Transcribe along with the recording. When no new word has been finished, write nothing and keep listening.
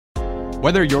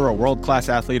Whether you're a world-class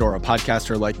athlete or a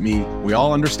podcaster like me, we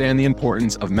all understand the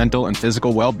importance of mental and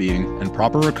physical well-being and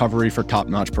proper recovery for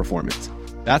top-notch performance.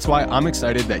 That's why I'm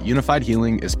excited that Unified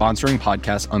Healing is sponsoring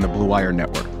podcasts on the Blue Wire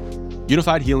Network.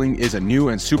 Unified Healing is a new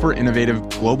and super innovative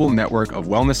global network of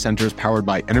wellness centers powered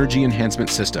by Energy Enhancement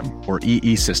System, or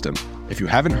EE System. If you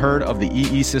haven't heard of the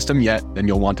EE System yet, then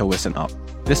you'll want to listen up.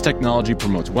 This technology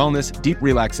promotes wellness, deep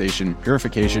relaxation,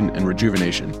 purification, and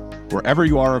rejuvenation. Wherever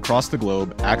you are across the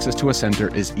globe, access to a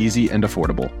center is easy and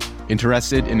affordable.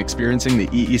 Interested in experiencing the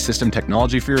EE System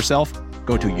technology for yourself?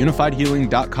 Go to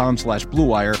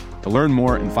unifiedhealing.com/bluewire to learn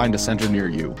more and find a center near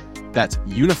you. That's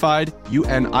unified,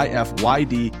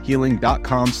 UNIFYD,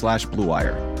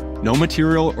 healing.com/bluewire. No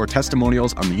material or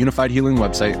testimonials on the Unified Healing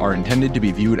website are intended to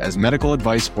be viewed as medical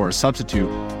advice or a substitute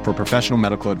for professional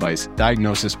medical advice,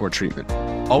 diagnosis, or treatment.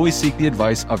 Always seek the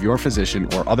advice of your physician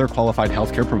or other qualified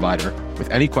healthcare provider with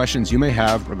any questions you may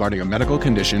have regarding a medical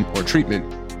condition or treatment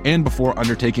and before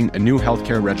undertaking a new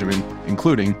healthcare regimen,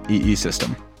 including EE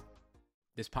System.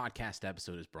 This podcast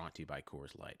episode is brought to you by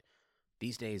Coors Light.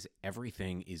 These days,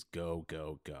 everything is go,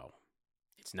 go, go.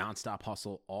 It's nonstop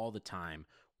hustle all the time.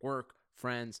 Work,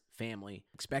 friends, family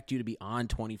expect you to be on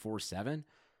 24/7.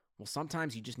 Well,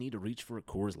 sometimes you just need to reach for a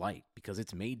Coors Light because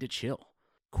it's made to chill.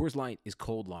 Coors Light is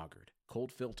cold lagered,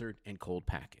 cold filtered, and cold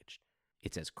packaged.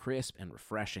 It's as crisp and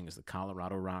refreshing as the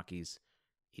Colorado Rockies.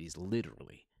 It is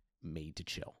literally made to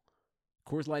chill.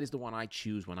 Coors Light is the one I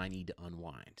choose when I need to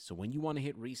unwind. So when you want to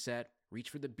hit reset,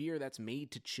 reach for the beer that's made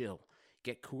to chill.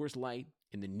 Get Coors Light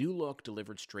in the new look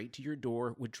delivered straight to your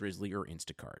door with Drizzly or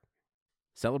Instacart.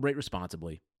 Celebrate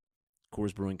responsibly.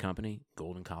 Coors Brewing Company,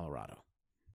 Golden, Colorado.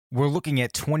 We're looking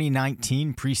at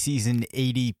 2019 preseason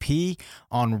ADP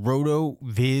on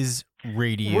RotoViz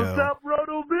Radio. What's up,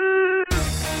 RotoViz?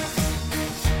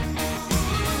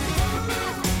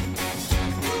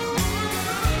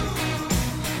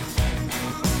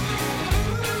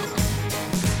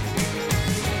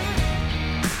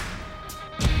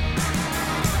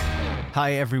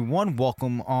 Hi, everyone.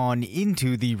 Welcome on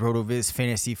into the RotoViz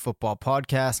Fantasy Football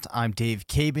Podcast. I'm Dave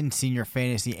Cabin, Senior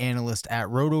Fantasy Analyst at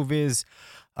RotoViz.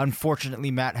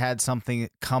 Unfortunately, Matt had something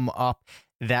come up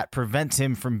that prevents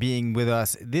him from being with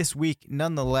us this week.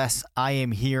 Nonetheless, I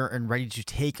am here and ready to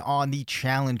take on the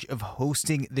challenge of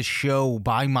hosting the show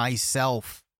by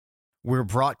myself. We're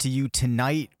brought to you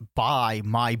tonight by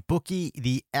MyBookie,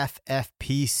 the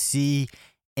FFPC,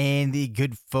 and the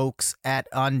good folks at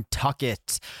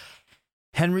Untuckit.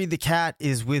 Henry the cat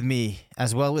is with me,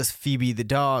 as well as Phoebe the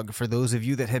dog. For those of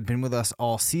you that have been with us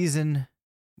all season,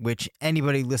 which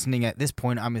anybody listening at this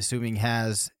point, I'm assuming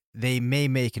has, they may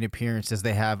make an appearance as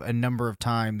they have a number of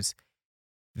times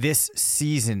this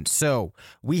season. So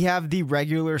we have the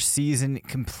regular season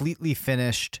completely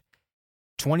finished.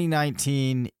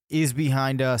 2019 is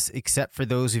behind us, except for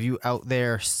those of you out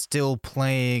there still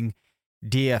playing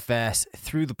DFS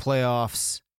through the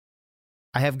playoffs.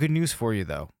 I have good news for you,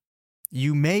 though.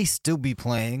 You may still be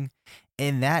playing,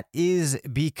 and that is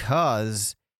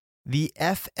because the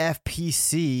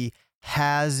FFPC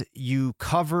has you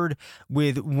covered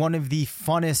with one of the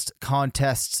funnest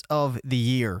contests of the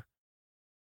year.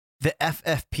 The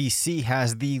FFPC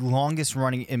has the longest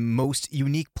running and most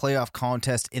unique playoff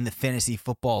contest in the fantasy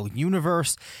football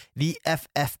universe, the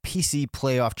FFPC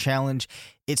Playoff Challenge.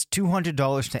 It's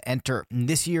 $200 to enter. And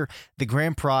this year, the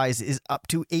grand prize is up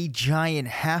to a giant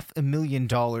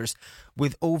 $500,000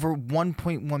 with over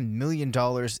 $1.1 million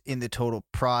in the total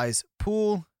prize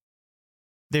pool.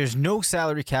 There's no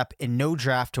salary cap and no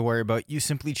draft to worry about. You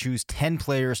simply choose 10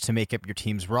 players to make up your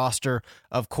team's roster.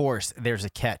 Of course, there's a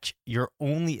catch. You're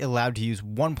only allowed to use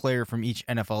one player from each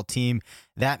NFL team.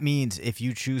 That means if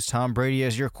you choose Tom Brady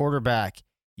as your quarterback,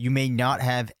 you may not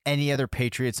have any other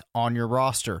Patriots on your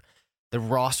roster. The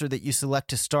roster that you select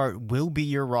to start will be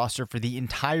your roster for the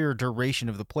entire duration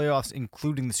of the playoffs,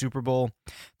 including the Super Bowl.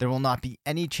 There will not be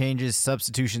any changes,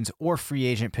 substitutions, or free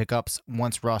agent pickups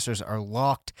once rosters are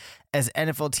locked. As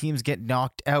NFL teams get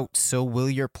knocked out, so will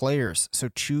your players. So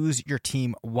choose your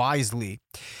team wisely.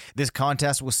 This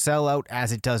contest will sell out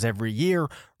as it does every year.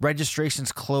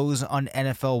 Registrations close on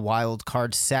NFL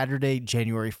Wildcard Saturday,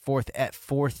 January 4th at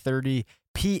 4:30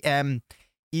 p.m.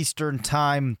 Eastern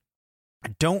Time.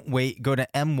 Don't wait. Go to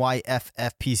myffpc.com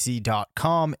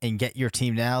and get your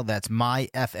team now. That's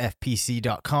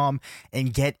myffpc.com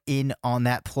and get in on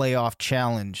that playoff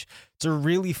challenge. It's a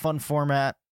really fun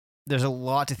format. There's a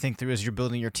lot to think through as you're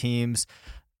building your teams.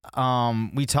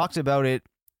 We talked about it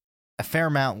a fair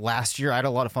amount last year. I had a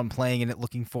lot of fun playing in it,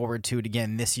 looking forward to it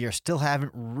again this year. Still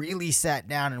haven't really sat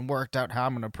down and worked out how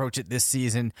I'm going to approach it this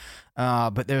season,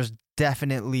 but there's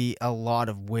definitely a lot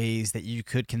of ways that you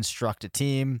could construct a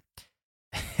team.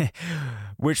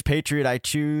 which Patriot I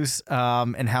choose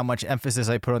and how much emphasis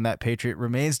I put on that Patriot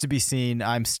remains to be seen.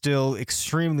 I'm still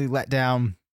extremely let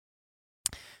down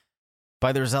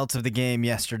by the results of the game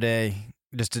yesterday.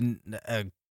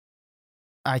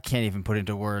 I can't even put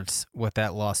into words what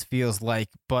that loss feels like,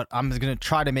 but I'm going to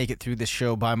try to make it through this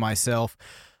show by myself.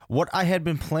 What I had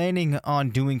been planning on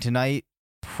doing tonight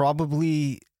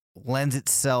probably lends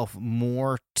itself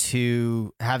more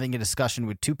to having a discussion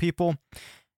with two people.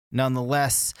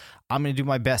 Nonetheless, I'm going to do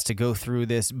my best to go through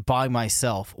this by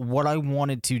myself. What I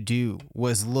wanted to do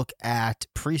was look at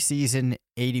preseason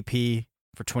ADP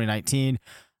for 2019.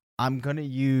 I'm going to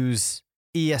use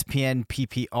ESPN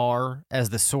PPR as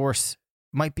the source.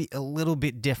 Might be a little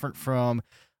bit different from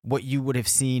what you would have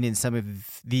seen in some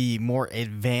of the more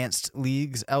advanced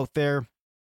leagues out there.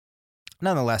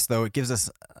 Nonetheless, though, it gives us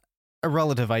a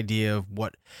relative idea of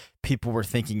what people were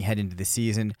thinking head into the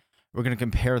season. We're going to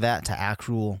compare that to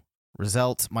actual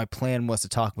results. My plan was to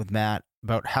talk with Matt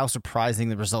about how surprising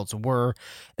the results were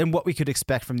and what we could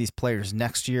expect from these players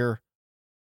next year.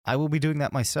 I will be doing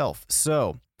that myself.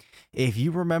 So, if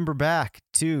you remember back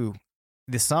to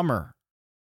the summer,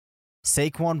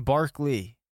 Saquon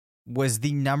Barkley was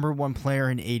the number one player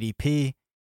in ADP.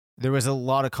 There was a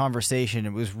lot of conversation.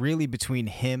 It was really between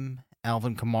him,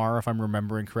 Alvin Kamara, if I'm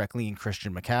remembering correctly, and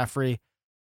Christian McCaffrey.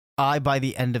 By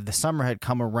the end of the summer, had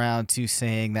come around to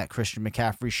saying that Christian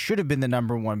McCaffrey should have been the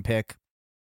number one pick.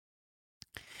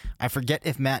 I forget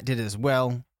if Matt did as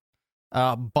well,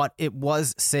 but it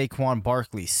was Saquon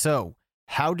Barkley. So,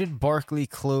 how did Barkley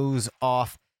close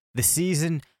off the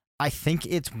season? I think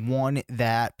it's one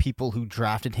that people who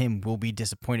drafted him will be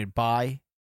disappointed by.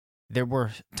 There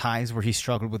were times where he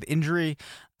struggled with injury.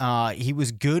 He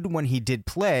was good when he did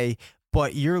play,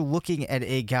 but you're looking at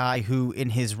a guy who in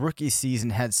his rookie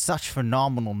season had such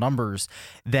phenomenal numbers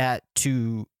that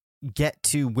to get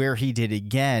to where he did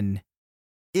again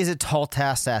is a tall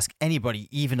task to ask anybody,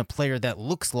 even a player that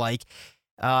looks like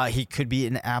he could be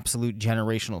an absolute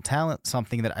generational talent,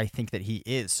 something that I think that he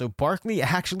is. So Barkley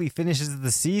actually finishes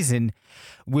the season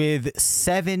with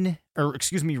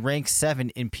ranked 7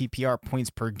 in PPR points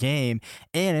per game,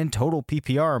 and in total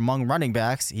PPR among running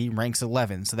backs, he ranks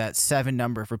 11. So that 7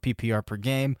 number for PPR per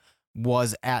game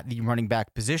was at the running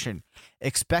back position.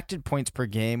 Expected points per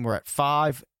game were at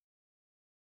 5.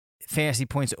 Fantasy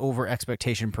points over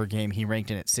expectation per game, he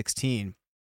ranked in at 16.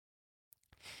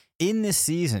 In this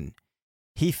season,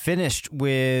 he finished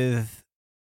with,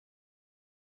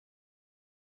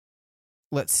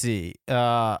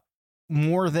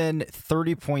 more than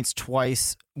 30 points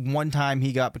twice. One time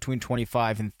he got between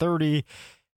 25 and 30.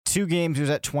 2 games he was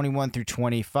at 21 through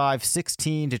 25.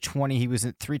 16 to 20 he was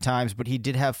at 3 times, but he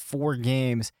did have 4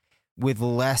 games with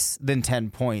less than 10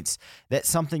 points. That's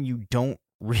something you don't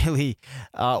really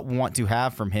want to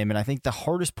have from him. And I think the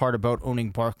hardest part about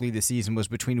owning Barkley this season was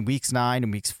between weeks 9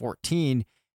 and weeks 14.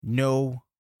 No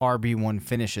RB1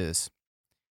 finishes.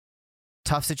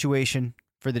 Tough situation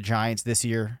for the Giants this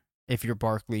year. If you're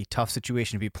Barkley, tough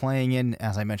situation to be playing in.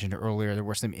 As I mentioned earlier, there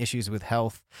were some issues with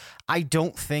health. I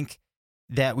don't think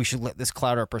that we should let this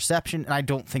cloud our perception, and I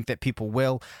don't think that people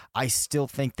will. I still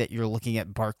think that you're looking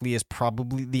at Barkley as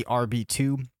probably the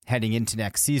RB2 heading into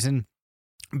next season,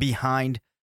 behind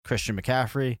Christian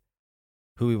McCaffrey,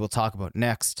 who we will talk about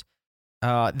next.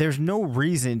 There's no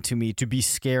reason to me to be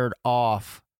scared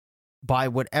off by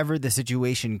whatever the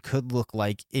situation could look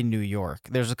like in New York.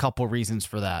 There's a couple reasons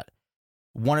for that.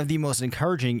 One of the most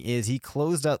encouraging is he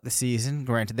closed out the season.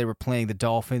 Granted, they were playing the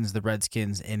Dolphins, the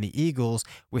Redskins, and the Eagles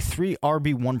with 3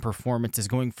 RB1 performances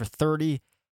going for 30,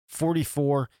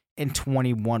 44, and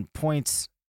 21 points.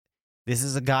 This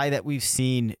is a guy that we've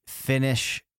seen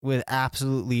finish with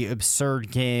absolutely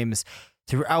absurd games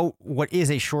throughout what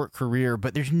is a short career,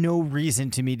 but there's no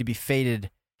reason to me to be faded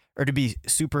or to be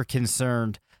super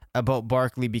concerned about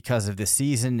Barkley because of this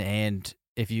season. And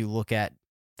if you look at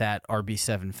that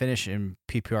RB7 finish in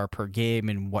PPR per game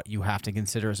and what you have to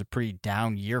consider as a pretty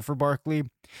down year for Barkley,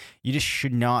 you just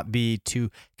should not be too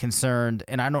concerned.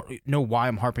 And I don't know why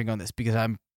I'm harping on this, because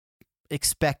I'm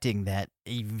expecting that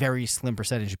a very slim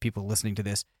percentage of people listening to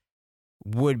this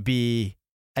would be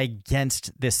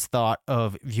against this thought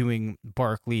of viewing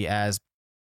Barkley as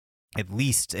at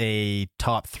least a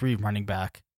top 3 running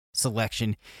back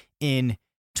selection in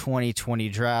 2020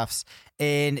 drafts.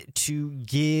 And to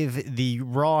give the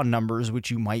raw numbers,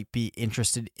 which you might be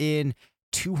interested in,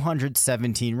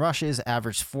 217 rushes,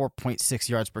 averaged 4.6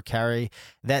 yards per carry.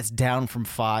 That's down from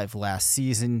 5 last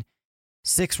season.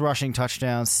 6 rushing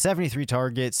touchdowns, 73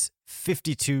 targets,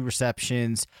 52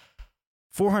 receptions,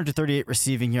 438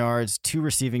 receiving yards, 2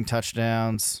 receiving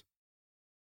touchdowns.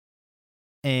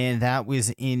 and that was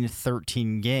in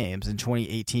 13 games. In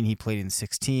 2018, he played in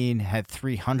 16, had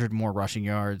 300 more rushing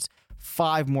yards,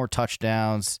 5 more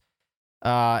touchdowns,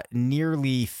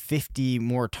 nearly 50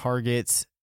 more targets,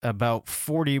 about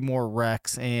 40 more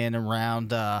recs, and around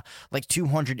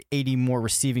 280 more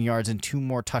receiving yards and 2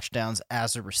 more touchdowns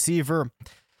as a receiver.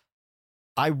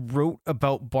 I wrote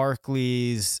about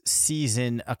Barkley's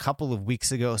season a couple of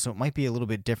weeks ago, so it might be a little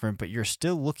bit different, but you're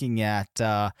still looking at,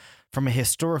 from a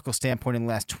historical standpoint in the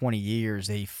last 20 years,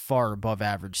 a far above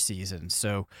average season.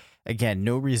 So, again,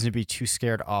 no reason to be too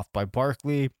scared off by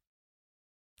Barkley.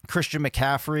 Christian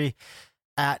McCaffrey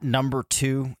at number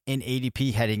 2 in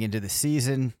ADP heading into the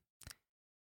season.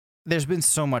 There's been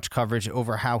so much coverage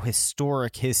over how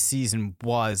historic his season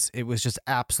was. It was just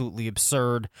absolutely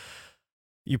absurd.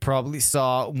 You probably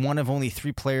saw one of only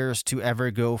 3 players to ever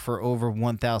go for over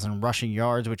 1,000 rushing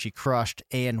yards, which he crushed,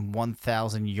 and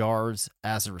 1,000 yards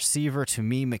as a receiver. To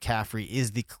me, McCaffrey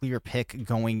is the clear pick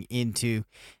going into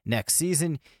next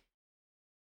season.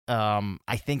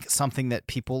 I think something that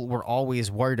people were always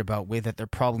worried about with that they're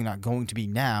probably not going to be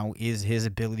now is his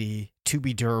ability to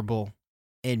be durable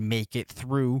and make it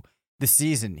through the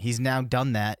season. He's now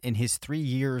done that in his 3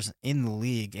 years in the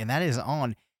league, and that is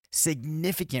on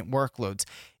significant workloads.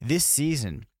 This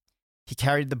season, he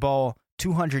carried the ball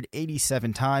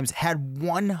 287 times, had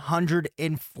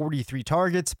 143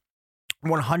 targets,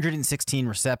 116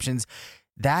 receptions.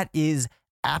 That is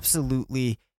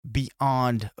absolutely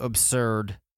beyond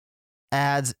absurd.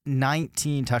 Adds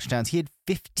 19 touchdowns. He had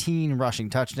 15 rushing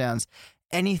touchdowns.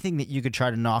 Anything that you could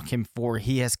try to knock him for,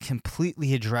 he has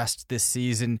completely addressed this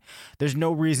season. There's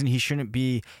no reason he shouldn't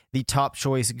be the top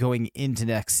choice going into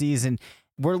next season.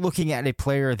 We're looking at a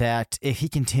player that, if he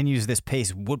continues this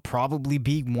pace, would probably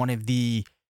be one of the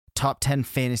top 10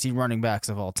 fantasy running backs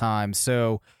of all time.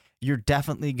 So you're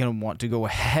definitely going to want to go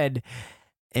ahead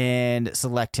and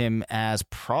select him as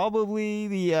probably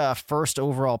the first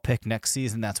overall pick next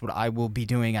season. That's what I will be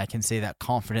doing. I can say that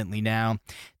confidently now.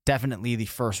 Definitely the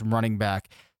first running back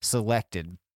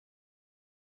selected.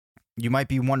 You might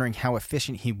be wondering how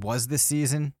efficient he was this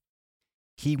season.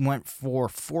 He went for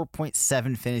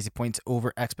 4.7 fantasy points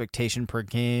over expectation per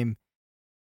game,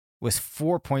 was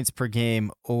 4 points per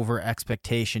game over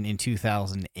expectation in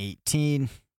 2018.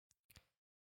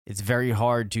 It's very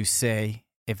hard to say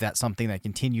if that's something that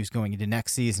continues going into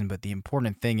next season, but the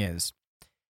important thing is,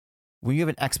 when you have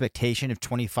an expectation of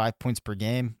 25 points per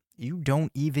game, you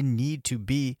don't even need to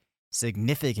be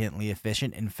significantly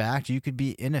efficient. In fact, you could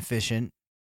be inefficient,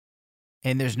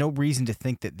 and there's no reason to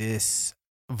think that this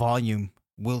volume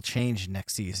will change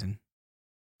next season.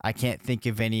 I can't think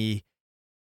of any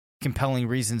compelling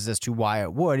reasons as to why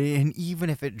it would, and even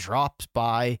if it drops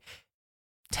by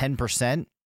 10%,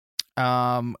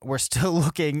 we're still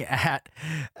looking at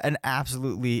an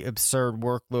absolutely absurd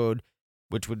workload,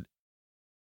 which would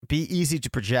be easy to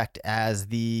project as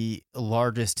the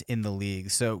largest in the league.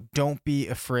 So don't be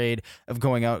afraid of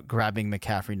going out grabbing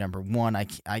McCaffrey number 1.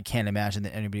 I can't imagine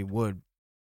that anybody would.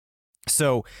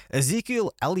 So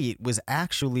Ezekiel Elliott was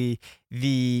actually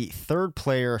the 3rd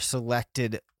player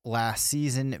selected last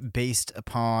season based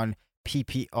upon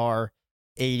PPR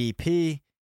ADP.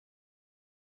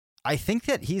 I think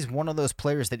that he's one of those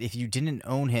players that if you didn't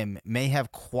own him may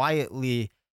have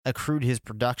quietly accrued his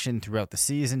production throughout the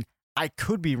season. I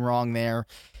could be wrong there.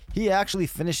 He actually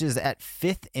finishes at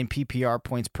 5th in PPR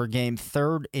points per game,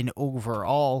 3rd in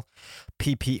overall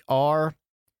PPR.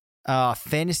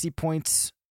 Fantasy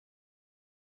points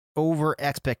over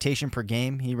expectation per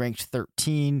game, he ranked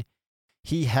 13.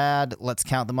 He had, let's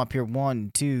count them up here,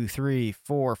 1, 2, 3,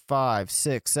 4, 5,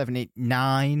 6, 7, 8,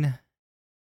 9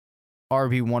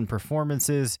 RB1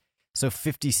 performances. So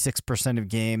 56% of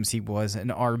games he was an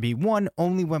RB1,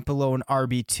 only went below an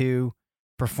RB2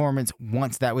 performance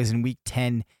once. That was in week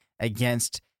 10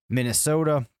 against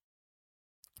Minnesota.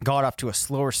 Got off to a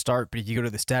slower start, but if you go to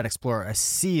the Stat Explorer, a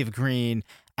sea of green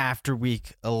after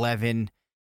week 11.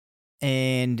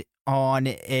 And on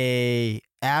a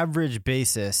average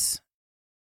basis,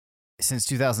 since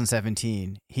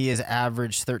 2017, he has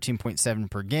averaged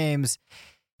 13.7 per games.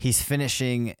 He's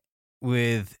finishing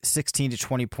with 16 to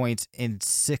 20 points in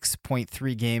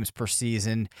 6.3 games per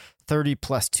season, 30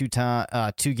 plus 2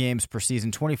 games per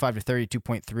season, 25 to 30,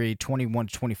 2.3, 21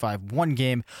 to 25, 1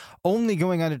 game, only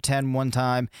going under 10 one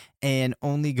time, and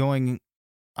only going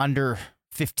under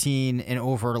 15 and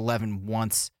over 11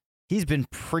 once. He's been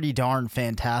pretty darn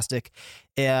fantastic.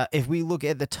 If we look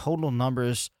at the total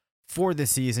numbers for the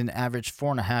season, averaged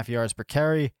 4.5 yards per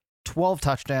carry, 12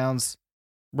 touchdowns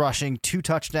rushing, 2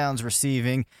 touchdowns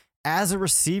receiving. As a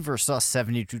receiver, saw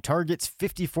 72 targets,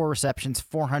 54 receptions,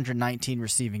 419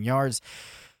 receiving yards.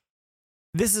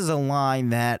 This is a line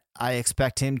that I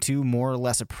expect him to more or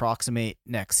less approximate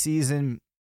next season.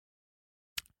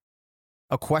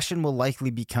 A question will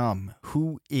likely become,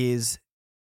 who is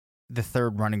the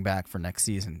third running back for next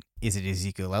season? Is it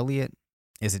Ezekiel Elliott?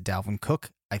 Is it Dalvin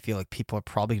Cook? I feel like people are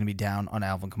probably going to be down on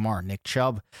Alvin Kamara. Nick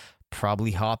Chubb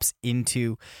probably hops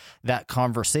into that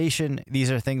conversation.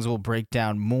 These are things we'll break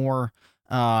down more.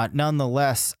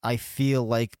 Nonetheless, I feel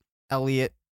like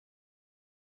Elliott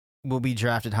will be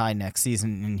drafted high next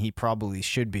season, and he probably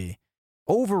should be.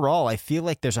 Overall, I feel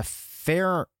like there's a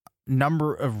fair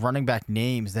number of running back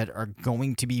names that are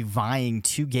going to be vying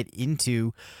to get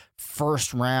into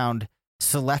first round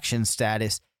selection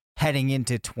status heading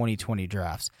into 2020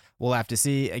 drafts. We'll have to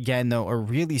see. Again, though, a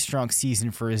really strong season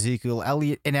for Ezekiel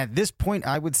Elliott. And at this point,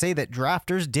 I would say that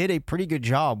drafters did a pretty good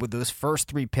job with those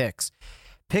first 3 picks.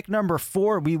 Pick number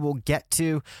 4 we will get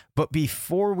to, but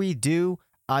before we do,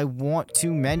 I want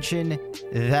to mention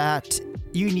that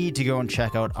you need to go and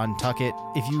check out Untuck It.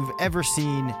 If you've ever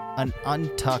seen an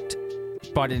untucked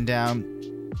button down,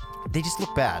 they just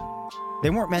look bad. They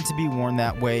weren't meant to be worn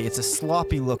that way. It's a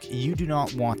sloppy look. You do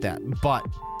not want that. But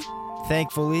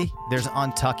thankfully, there's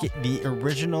Untuck It, the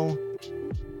original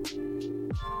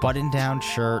button-down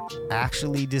shirt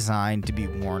actually designed to be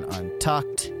worn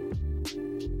untucked.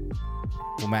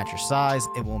 Will match your size,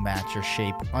 it will match your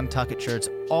shape. Untuck It shirts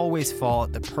always fall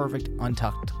at the perfect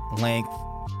untucked length.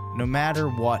 No matter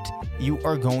what, you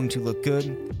are going to look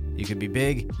good. You could be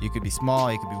big, you could be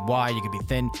small, you could be wide, you could be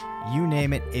thin. You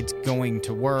name it, it's going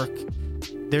to work.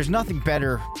 There's nothing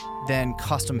better than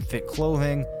custom fit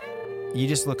clothing. You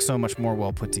just look so much more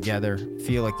well put together,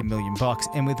 feel like $1,000,000,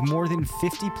 and with more than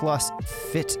 50 plus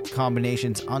fit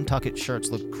combinations, Untuck It shirts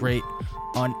look great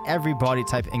on every body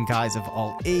type and guys of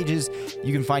all ages.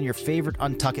 You can find your favorite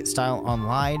Untuck It style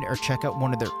online or check out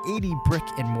one of their 80 brick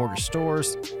and mortar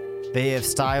stores. They have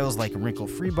styles like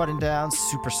wrinkle-free button-downs,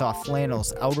 super soft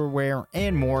flannels, outerwear,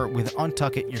 and more. With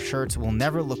Untuck It, your shirts will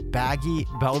never look baggy,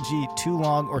 bulgy, too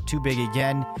long, or too big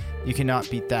again. You cannot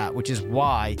beat that, which is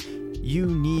why you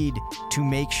need to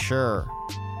make sure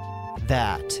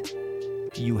that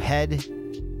you head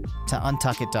to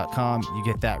untuckit.com. You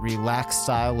get that relaxed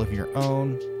style of your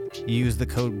own. Use the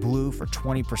code BLUE for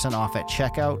 20% off at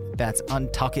checkout. That's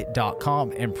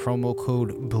untuckit.com and promo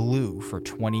code BLUE for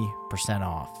 20%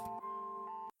 off.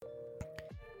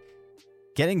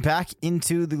 Getting back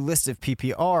into the list of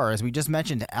PPR, as we just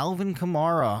mentioned, Alvin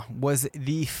Kamara was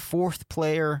the 4th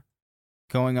player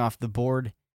going off the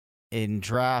board in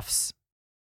drafts.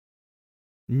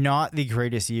 Not the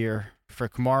greatest year for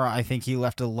Kamara. I think he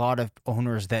left a lot of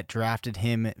owners that drafted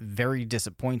him very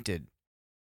disappointed.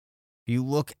 You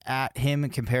look at him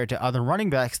compared to other running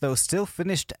backs, though, still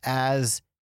finished as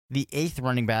the 8th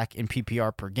running back in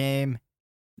PPR per game,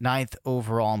 9th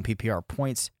overall in PPR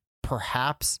points.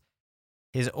 Perhaps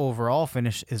his overall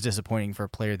finish is disappointing for a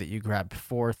player that you grabbed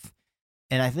 4th.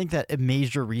 And I think that a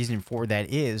major reason for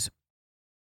that is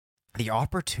the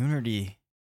opportunity.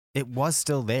 It was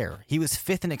still there. He was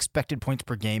 5th in expected points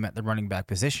per game at the running back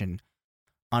position.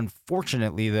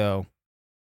 Unfortunately, though,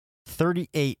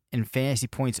 38 in fantasy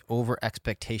points over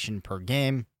expectation per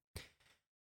game.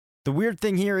 The weird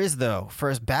thing here is, though, for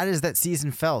as bad as that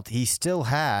season felt, he still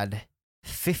had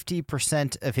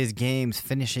 50% of his games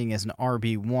finishing as an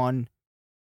RB1.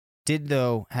 Did,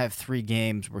 though, have 3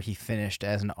 games where he finished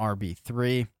as an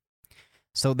RB3.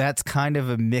 So that's kind of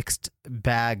a mixed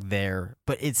bag there,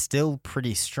 but it's still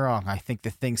pretty strong. I think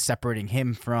the thing separating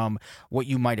him from what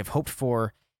you might have hoped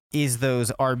for is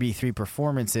those RB3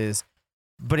 performances.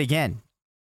 But again,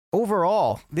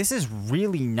 overall, this is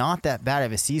really not that bad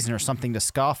of a season or something to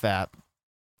scoff at,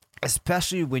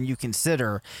 especially when you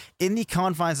consider in the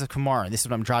confines of Kamara, this is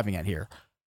what I'm driving at here,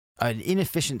 an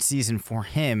inefficient season for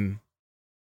him,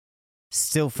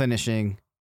 still finishing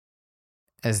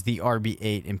as the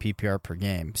RB8 in PPR per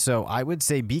game. So I would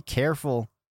say be careful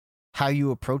how you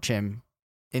approach him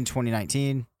in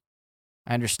 2019.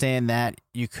 I understand that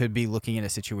you could be looking at a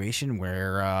situation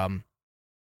where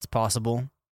it's possible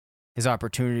his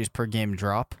opportunities per game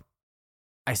drop.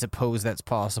 I suppose that's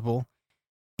possible.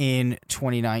 In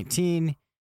 2019,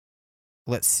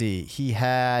 let's see, he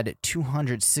had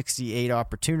 268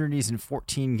 opportunities in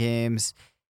 14 games.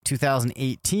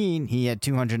 2018, he had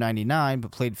 299,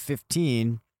 but played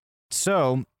 15.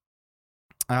 So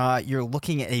you're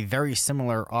looking at a very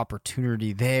similar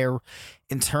opportunity there.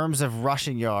 In terms of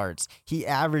rushing yards, he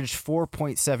averaged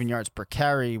 4.7 yards per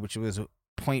carry, which was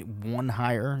 0.1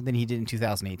 higher than he did in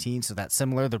 2018. So that's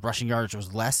similar. The rushing yards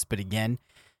was less, but again,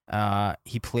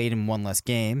 He played in one less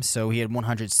game, so he had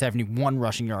 171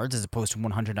 rushing yards as opposed to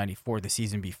 194 the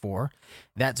season before.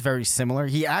 That's very similar.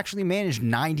 He actually managed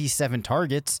 97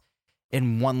 targets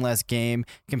in one less game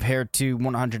compared to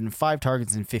 105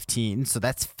 targets in 15, so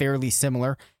that's fairly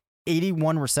similar.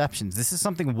 81 receptions. This is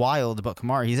something wild about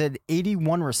Kamara. He's had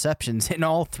 81 receptions in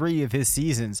all 3 of his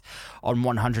seasons on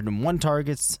 101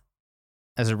 targets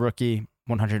as a rookie,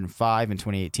 105 in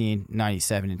 2018,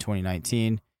 97 in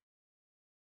 2019.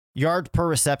 Yards per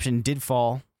reception did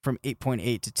fall from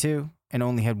 8.8 to 2 and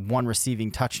only had 1 receiving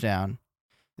touchdown.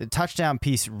 The touchdown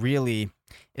piece really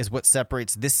is what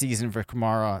separates this season for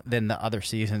Kamara than the other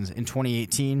seasons. In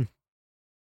 2018,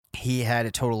 he had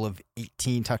a total of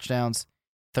 18 touchdowns,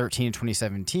 13 in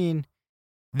 2017.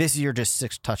 This year, just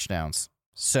 6 touchdowns.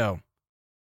 So,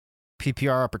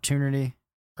 PPR opportunity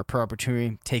or per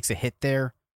opportunity takes a hit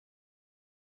there.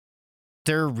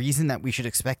 There a reason that we should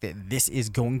expect that this is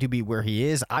going to be where he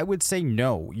is? I would say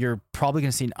no. You're probably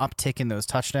going to see an uptick in those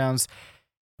touchdowns.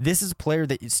 This is a player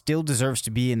that still deserves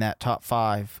to be in that top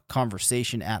 5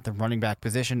 conversation at the running back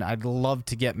position. I'd love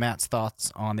to get Matt's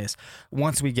thoughts on this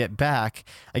once we get back.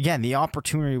 Again, the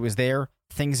opportunity was there.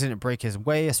 Things didn't break his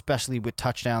way, especially with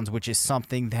touchdowns, which is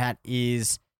something that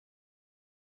is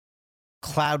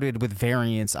clouded with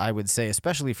variance, I would say,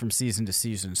 especially from season to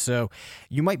season. So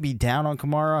you might be down on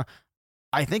Kamara.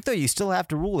 I think, though, you still have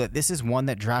to rule that this is one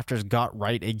that drafters got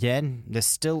right again. This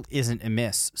still isn't a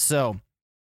miss. So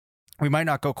we might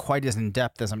not go quite as in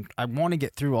depth as I want to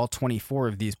get through all 24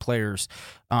 of these players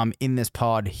in this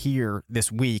pod here this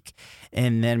week,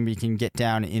 and then we can get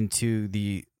down into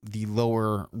the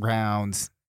lower rounds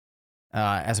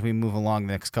as we move along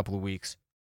the next couple of weeks.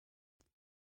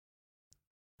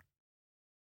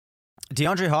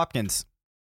 DeAndre Hopkins.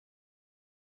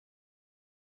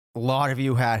 A lot of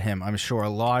you had him, I'm sure. A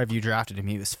lot of you drafted him.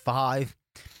 He was 5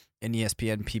 in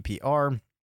ESPN PPR.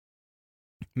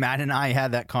 Matt and I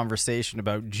had that conversation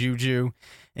about Juju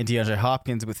and DeAndre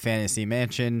Hopkins with Fantasy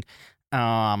Mansion.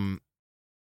 I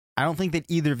don't think that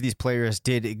either of these players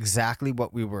did exactly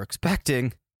what we were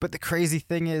expecting, but the crazy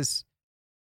thing is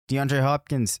DeAndre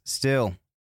Hopkins still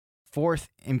 4th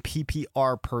in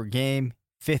PPR per game,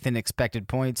 5th in expected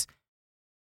points.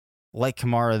 Like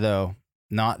Kamara, though,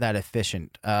 not that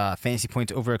efficient. Fantasy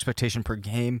points over expectation per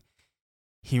game,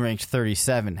 he ranked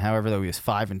 37. However, though, he was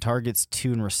 5 in targets,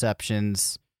 2 in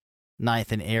receptions,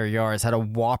 9th in air yards, had a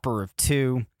whopper of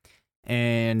 2,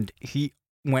 and he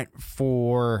went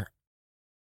for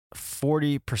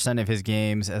 40% of his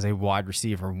games as a wide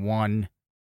receiver 1,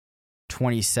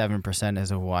 27%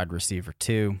 as a wide receiver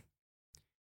 2.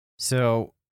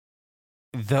 So,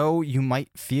 though you might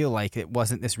feel like it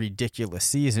wasn't this ridiculous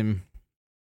season,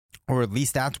 or at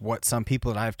least that's what some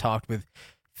people that I've talked with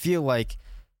feel like,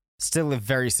 still a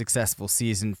very successful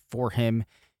season for him.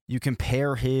 You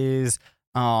compare his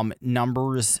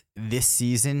numbers this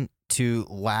season to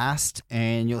last,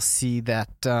 and you'll see that,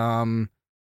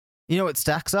 it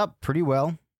stacks up pretty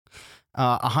well.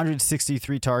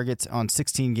 163 targets on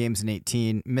 16 games in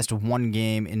 18, missed 1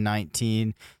 game in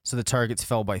 19, so the targets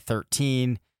fell by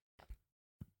 13.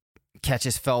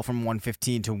 Catches fell from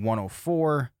 115 to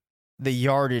 104. The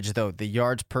yardage, though, the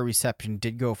yards per reception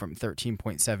did go from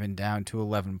 13.7 down to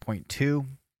 11.2.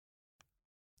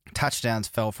 Touchdowns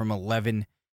fell from 11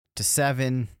 to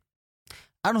 7.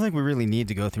 I don't think we really need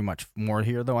to go through much more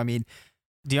here, though. I mean,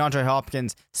 DeAndre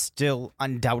Hopkins still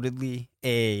undoubtedly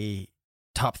a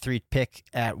top 3 pick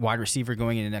at wide receiver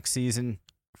going into next season.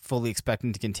 Fully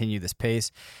expecting to continue this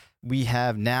pace. We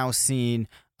have now seen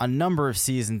a number of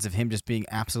seasons of him just being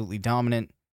absolutely dominant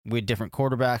with different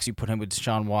quarterbacks. You put him with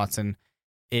Deshaun Watson.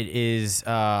 It is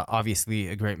obviously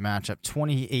a great matchup.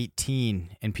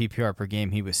 2018 in PPR per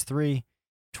game, he was 3.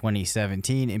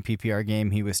 2017 in PPR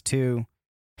game, he was 2.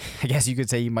 I guess you could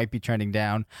say he might be trending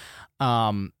down.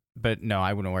 But no,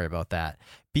 I wouldn't worry about that.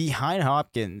 Behind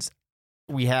Hopkins,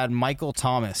 we had Michael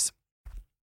Thomas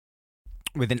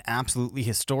with an absolutely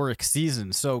historic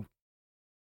season. So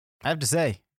I have to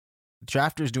say,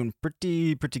 Drafter's doing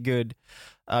pretty good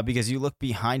because you look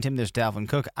behind him, there's Dalvin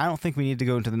Cook. I don't think we need to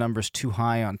go into the numbers too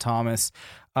high on Thomas,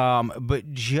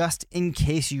 but just in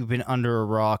case you've been under a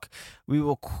rock, we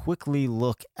will quickly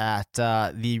look at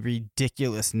the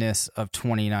ridiculousness of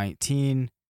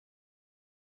 2019.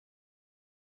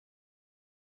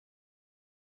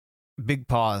 Big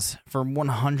pause for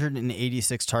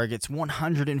 186 targets,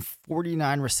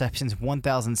 149 receptions,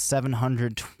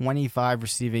 1,725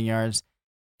 receiving yards,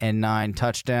 and 9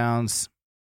 touchdowns.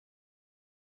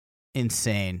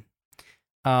 Insane.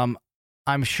 I'm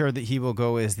sure that he will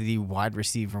go as the wide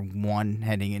receiver 1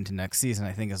 heading into next season.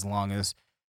 I think as long as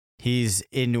He's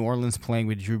in New Orleans playing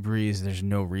with Drew Brees. There's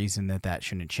no reason that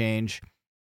shouldn't change.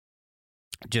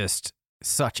 Just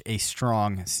such a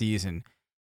strong season.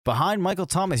 Behind Michael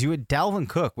Thomas, you had Dalvin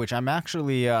Cook, which I'm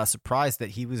actually surprised that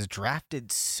he was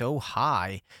drafted so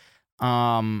high.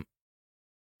 I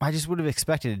just would have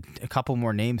expected a couple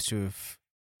more names to have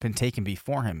been taken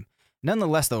before him.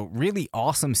 Nonetheless, though, really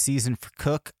awesome season for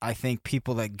Cook. I think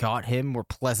people that got him were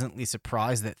pleasantly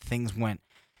surprised that things went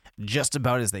just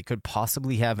about as they could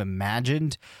possibly have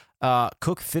imagined.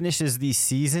 Cook finishes the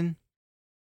season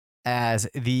as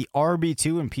the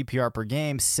RB2 in PPR per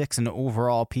game, 6th in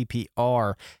overall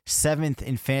PPR, 7th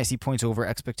in fantasy points over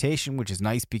expectation, which is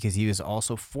nice because he was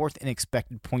also 4th in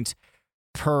expected points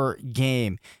per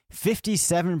game.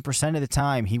 57% of the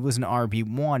time, he was an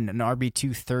RB1, an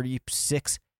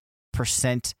RB2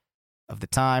 36% of the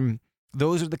time.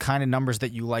 Those are the kind of numbers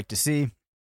that you like to see.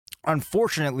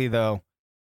 Unfortunately, though,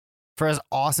 for as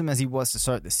awesome as he was to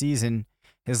start the season,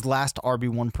 his last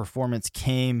RB1 performance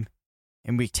came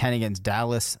in Week 10 against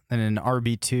Dallas, and an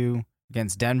RB2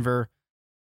 against Denver.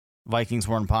 Vikings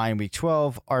were on bye in Week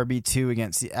 12, RB2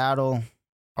 against Seattle,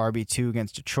 RB2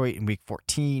 against Detroit in Week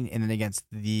 14, and then against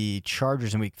the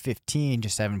Chargers in Week 15,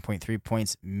 just 7.3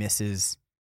 points, misses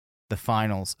the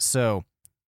finals. So,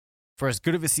 for as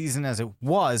good of a season as it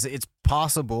was, it's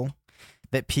possible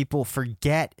that people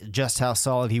forget just how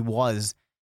solid he was,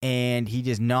 and he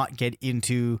does not get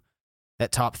into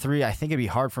that top 3. I think it'd be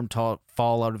hard for him to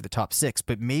fall out of the top 6,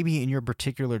 but maybe in your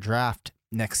particular draft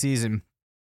next season,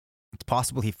 it's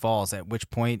possible he falls, at which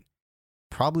point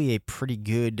probably a pretty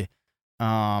good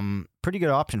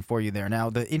option for you there.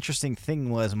 Now, the interesting thing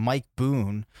was Mike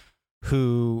Boone,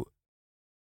 who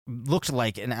looked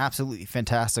like an absolutely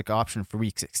fantastic option for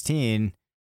Week 16,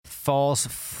 falls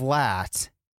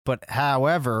flat, but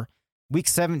however, Week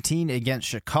 17 against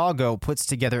Chicago puts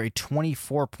together a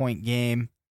 24-point game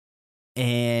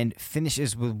and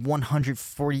finishes with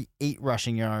 148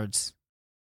 rushing yards,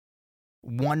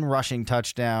 1 rushing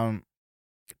touchdown,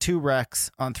 2 recs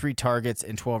on 3 targets,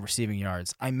 and 12 receiving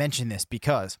yards. I mention this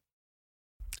because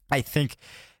I think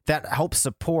that helps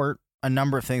support a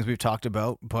number of things we've talked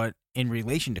about, but in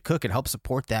relation to Cook, it helps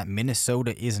support that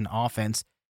Minnesota is an offense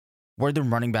where the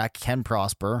running back can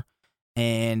prosper,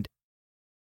 and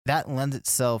that lends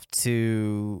itself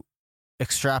to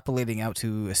extrapolating out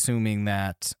to assuming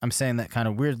that, I'm saying that kind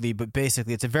of weirdly, but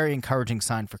basically it's a very encouraging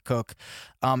sign for Cook,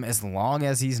 as long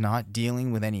as he's not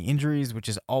dealing with any injuries, which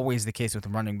is always the case with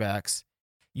running backs.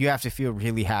 You have to feel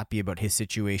really happy about his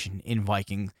situation in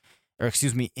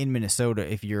in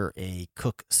Minnesota if you're a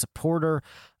Cook supporter.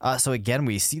 So again,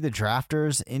 we see the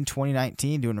drafters in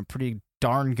 2019 doing a pretty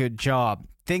darn good job.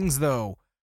 Things, though,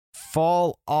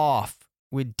 fall off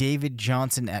with David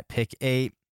Johnson at pick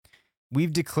 8.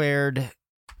 We've declared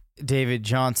David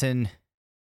Johnson,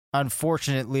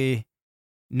 unfortunately,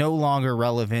 no longer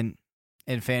relevant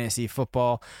in fantasy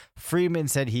football. Freeman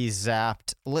said he's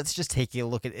zapped. Let's just take a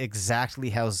look at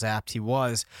exactly how zapped he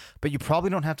was. But you probably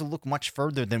don't have to look much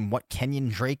further than what Kenyon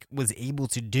Drake was able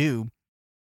to do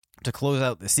to close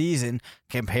out the season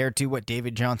compared to what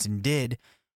David Johnson did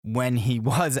when he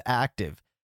was active.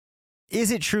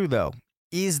 Is it true, though?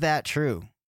 Is that true?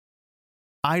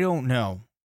 I don't know.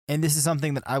 And this is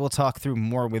something that I will talk through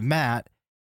more with Matt,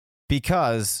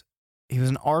 because he was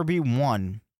an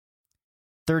RB1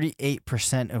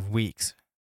 38% of weeks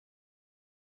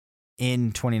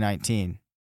in 2019.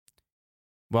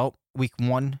 Well, week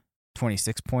 1,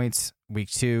 26 points. Week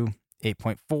 2,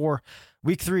 8.4.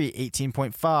 Week 3,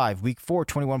 18.5. Week 4,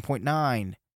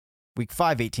 21.9. Week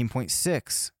 5,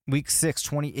 18.6. Week 6,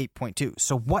 28.2.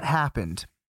 So what happened?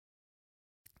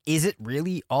 Is it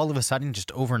really all of a sudden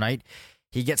just overnight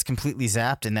he gets completely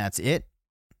zapped and that's it?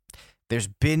 There's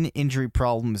been injury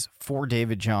problems for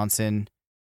David Johnson.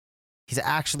 He's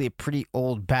actually a pretty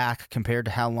old back compared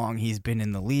to how long he's been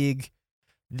in the league.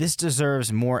 This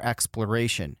deserves more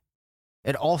exploration.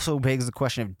 It also begs the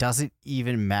question of, does it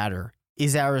even matter?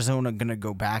 Is Arizona going to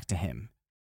go back to him?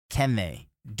 Can they?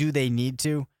 Do they need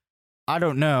to? I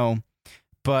don't know.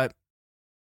 But,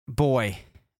 boy,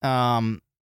 a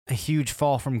huge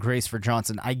fall from grace for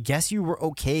Johnson. I guess you were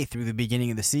okay through the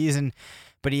beginning of the season,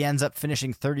 but he ends up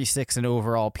finishing 36 in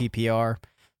overall PPR,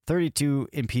 32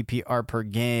 in PPR per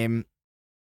game.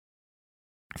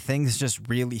 Things just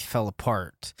really fell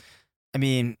apart. I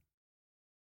mean,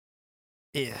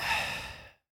 and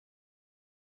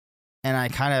I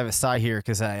kind of have a sigh here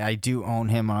because I do own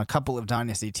him on a couple of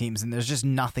dynasty teams, and there's just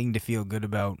nothing to feel good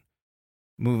about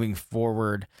moving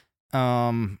forward.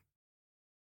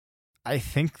 I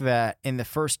think that in the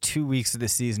first 2 weeks of the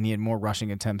season, he had more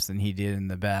rushing attempts than he did in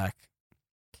the back.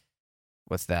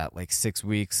 what's that, like 6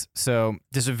 weeks. So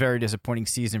this is a very disappointing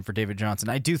season for David Johnson.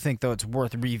 I do think, though, it's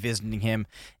worth revisiting him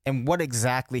and what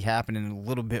exactly happened in a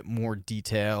little bit more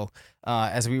detail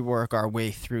as we work our way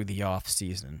through the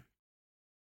offseason.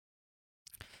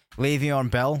 Le'Veon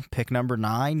Bell, pick number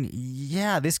 9.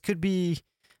 Yeah, this could be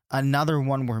another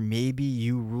one where maybe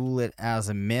you rule it as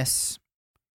a miss.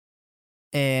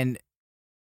 And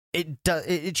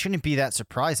it shouldn't be that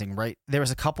surprising, right? There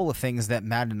was a couple of things that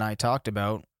Matt and I talked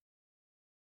about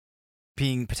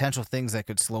being potential things that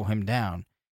could slow him down.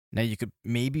 Now, you could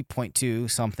maybe point to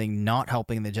something not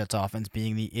helping the Jets offense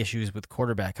being the issues with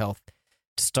quarterback health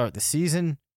to start the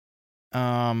season.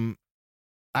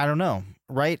 I don't know,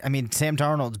 right? I mean, Sam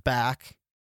Darnold's back.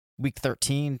 Week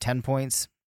 13, 10 points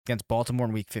against Baltimore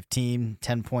in week 15,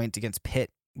 10 points against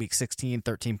Pitt, week 16,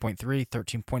 13.3,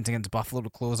 13 points against Buffalo to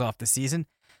close off the season.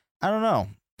 I don't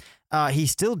know. He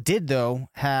still did, though,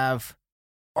 have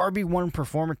RB1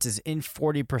 performances in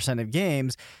 40% of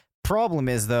games. Problem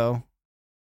is, though,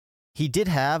 he did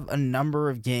have a number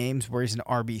of games where he's an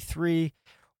RB3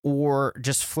 or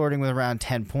just flirting with around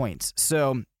 10 points.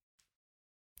 So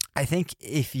I think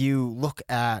if you look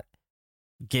at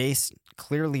Gase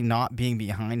clearly not being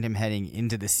behind him heading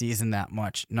into the season that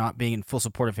much, not being in full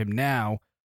support of him now,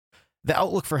 the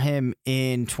outlook for him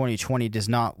in 2020 does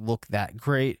not look that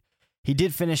great. He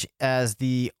did finish as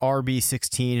the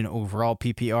RB16 in overall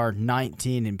PPR,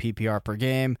 19 in PPR per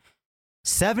game,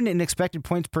 7 in expected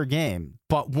points per game,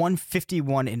 but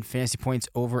 151 in fantasy points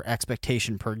over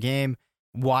expectation per game.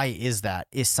 Why is that?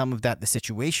 Is some of that the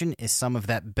situation? Is some of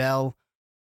that Bell?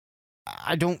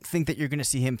 I don't think that you're going to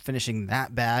see him finishing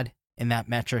that bad in that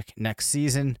metric next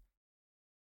season.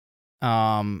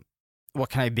 What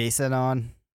can I base that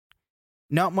on?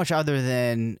 Not much other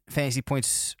than fantasy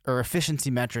points or efficiency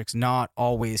metrics not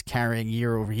always carrying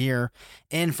year over year.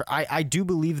 And I do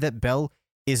believe that Bell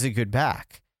is a good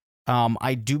back.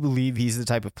 I do believe he's the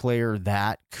type of player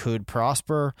that could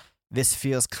prosper. This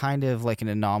feels kind of like an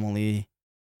anomaly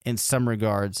in some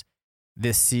regards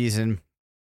this season.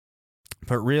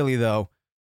 But really, though,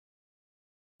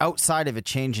 outside of a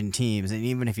change in teams, and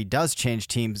even if he does change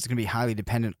teams, it's going to be highly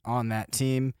dependent on that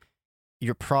team.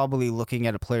 You're probably looking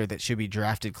at a player that should be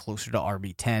drafted closer to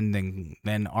RB10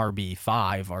 than RB5,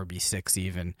 RB6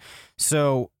 even.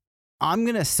 So I'm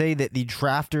going to say that the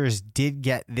drafters did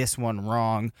get this one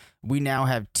wrong. We now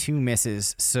have 2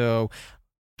 misses. So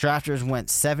drafters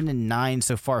went 7 and 9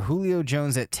 so far. Julio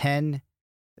Jones at 10.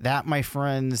 That, my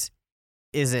friends,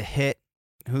 is a hit.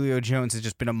 Julio Jones has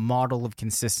just been a model of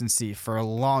consistency for a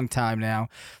long time now.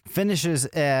 Finishes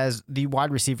as the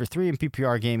wide receiver 3 in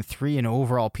PPR game, 3 in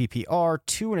overall PPR,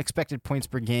 2 in expected points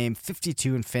per game,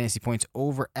 52 in fantasy points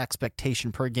over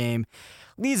expectation per game.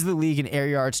 Leads the league in air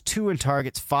yards, 2 in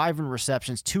targets, 5 in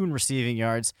receptions, 2 in receiving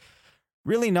yards.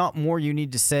 Really not more you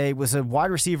need to say. Was a wide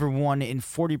receiver 1 in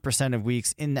 40% of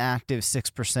weeks, inactive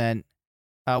 6%,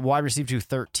 wide receiver 2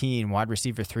 13, wide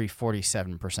receiver 3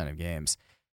 47% of games.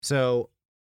 So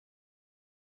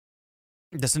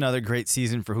that's another great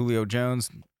season for Julio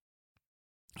Jones.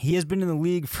 He has been in the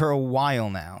league for a while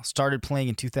now. Started playing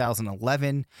in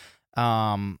 2011.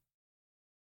 I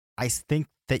think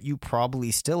that you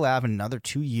probably still have another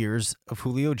 2 years of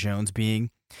Julio Jones being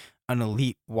an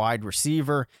elite wide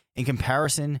receiver in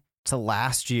comparison to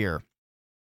last year.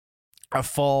 A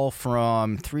fall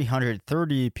from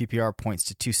 330 PPR points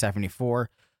to 274,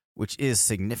 which is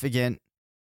significant.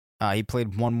 He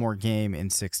played one more game in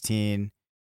 16,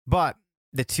 but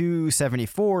the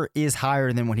 274 is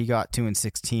higher than what he got to in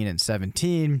 16 and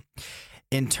 17.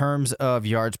 In terms of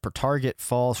yards per target,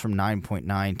 falls from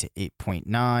 9.9 to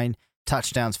 8.9.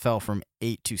 Touchdowns fell from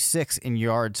 8 to 6, and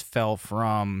yards fell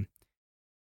from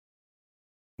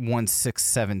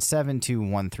 1677 to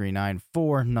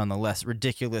 1394. Nonetheless,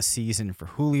 ridiculous season for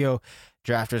Julio.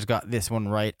 Drafters got this one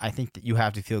right. I think that you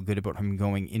have to feel good about him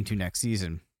going into next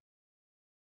season.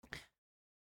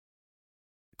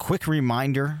 Quick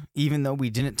reminder, even though we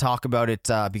didn't talk about it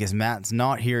because Matt's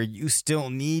not here, you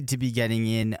still need to be getting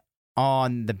in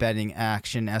on the betting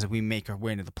action as we make our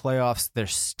way into the playoffs.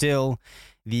 There's still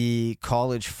the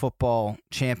college football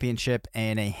championship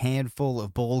and a handful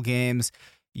of bowl games.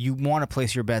 You want to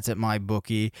place your bets at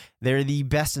MyBookie. They're the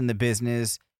best in the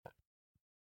business.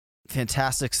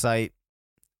 Fantastic site.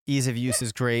 Ease of use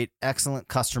is great. Excellent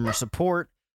customer support.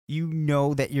 You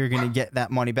know that you're going to get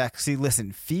that money back. See,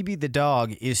 listen, Phoebe the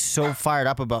dog is so fired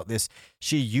up about this.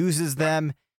 She uses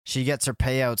them. She gets her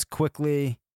payouts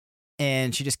quickly.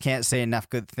 And she just can't say enough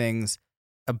good things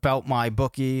about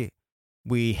MyBookie.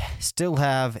 We still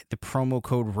have the promo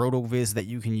code RotoViz that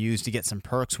you can use to get some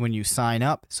perks when you sign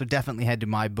up. So definitely head to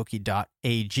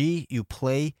mybookie.ag. You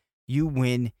play, you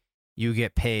win, you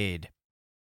get paid.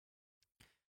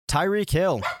 Tyreek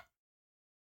Hill.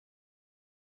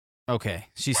 Okay,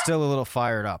 she's still a little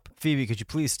fired up. Phoebe, could you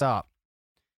please stop?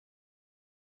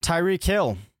 Tyreek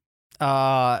Hill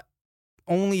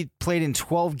only played in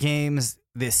 12 games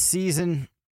this season.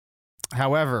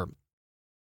 However,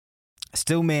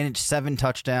 still managed 7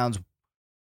 touchdowns,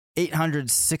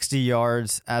 860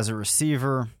 yards as a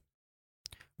receiver,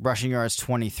 rushing yards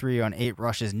 23 on 8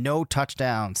 rushes, no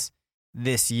touchdowns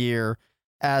this year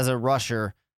as a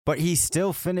rusher, but he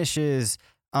still finishes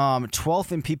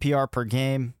 12th in PPR per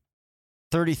game,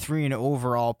 33 in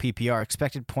overall PPR,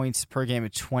 expected points per game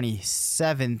at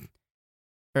 27,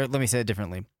 or let me say it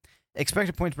differently.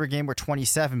 Expected points per game were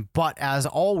 27, but as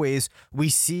always, we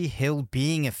see Hill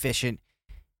being efficient,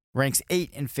 ranks 8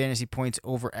 in fantasy points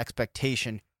over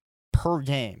expectation per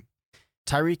game.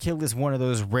 Tyreek Hill is one of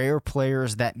those rare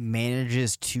players that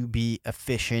manages to be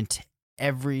efficient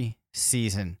every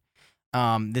season.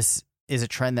 This is a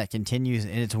trend that continues,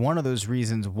 and it's one of those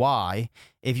reasons why,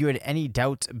 if you had any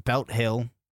doubts about Hill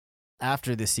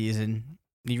after the season,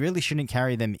 you really shouldn't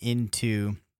carry them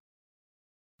into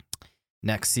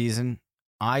next season.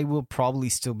 I will probably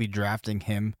still be drafting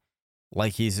him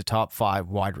like he's a top 5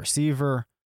 wide receiver,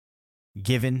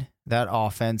 given that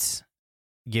offense,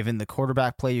 given the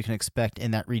quarterback play you can expect,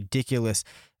 and that ridiculous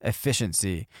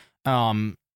efficiency.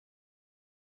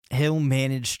 Hill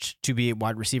managed to be a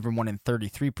wide receiver 1 in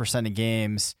 33% of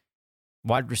games,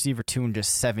 wide receiver 2 in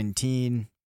just 17.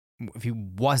 If he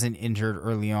wasn't injured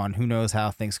early on, who knows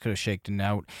how things could have shaken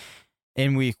out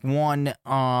in week 1.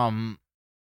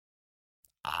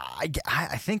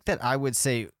 I think that I would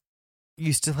say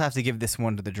you still have to give this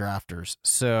one to the drafters.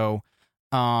 So,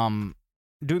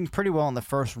 doing pretty well in the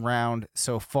first round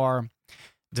so far.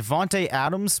 Devontae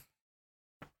Adams,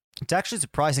 it's actually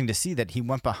surprising to see that he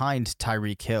went behind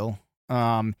Tyreek Hill.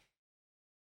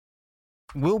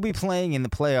 Will be playing in the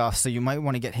playoffs, so you might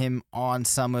want to get him on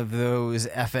some of those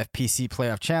FFPC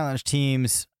playoff challenge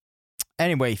teams.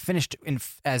 Anyway, finished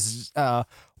as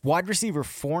wide receiver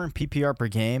 4 in PPR per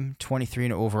game, 23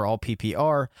 in overall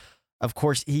PPR. Of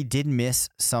course, he did miss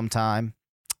some time.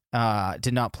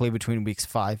 Did not play between weeks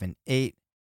 5 and 8.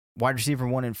 Wide receiver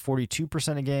 1 in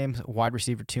 42% of games. Wide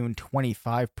receiver 2 in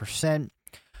 25%.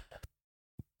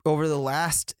 Over the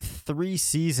last 3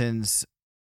 seasons,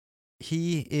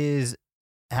 he is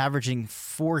averaging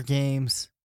 4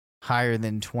 games higher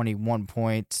than 21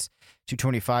 points to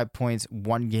 25 points,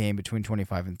 1 game between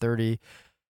 25 and 30.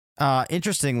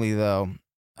 Interestingly, though,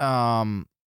 I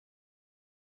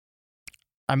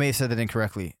may have said that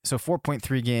incorrectly. So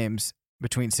 4.3 games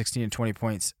between 16 and 20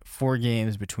 points, 4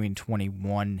 games between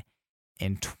 21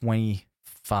 and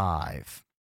 25.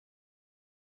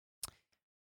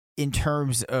 In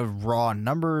terms of raw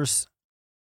numbers,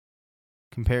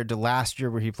 compared to last year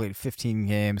where he played 15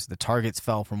 games, the targets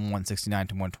fell from 169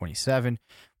 to 127,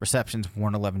 receptions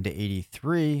 111 to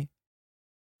 83,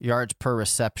 yards per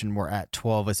reception were at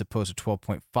 12 as opposed to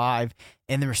 12.5,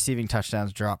 and the receiving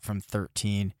touchdowns dropped from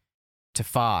 13 to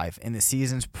 5. In the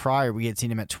seasons prior, we had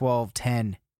seen him at 12,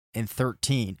 10, and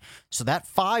 13. So that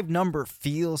 5 number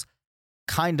feels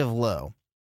kind of low.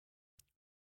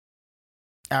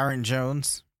 Aaron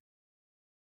Jones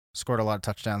scored a lot of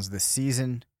touchdowns this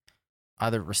season.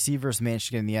 Other receivers managed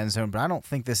to get in the end zone, but I don't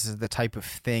think this is the type of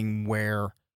thing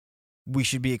where we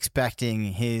should be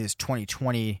expecting his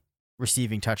 2020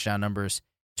 receiving touchdown numbers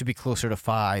to be closer to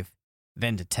 5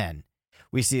 than to 10.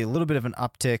 We see a little bit of an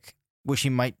uptick, which he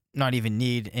might not even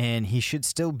need, and he should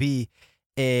still be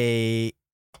a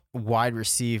wide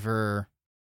receiver,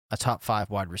 a top 5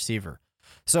 wide receiver.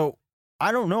 So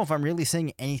I don't know if I'm really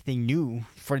saying anything new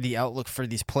for the outlook for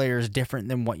these players different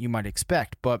than what you might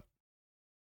expect, but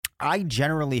I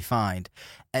generally find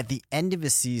at the end of a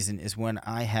season is when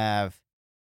I have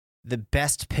the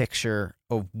best picture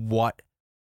of what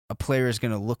a player is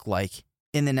going to look like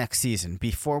in the next season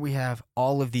before we have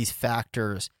all of these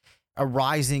factors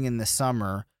arising in the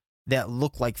summer that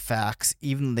look like facts,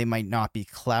 even though they might not be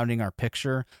clouding our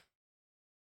picture.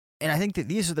 And I think that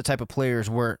these are the type of players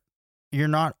where you're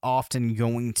not often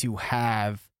going to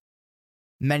have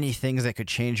many things that could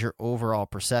change your overall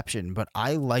perception, but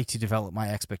I like to develop my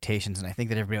expectations, and I think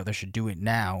that everybody out there should do it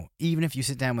now. Even if you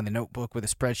sit down with a notebook with a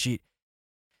spreadsheet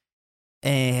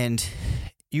and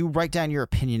you write down your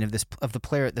opinion of the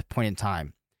player at that point in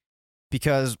time,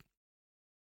 because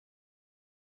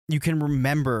you can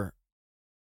remember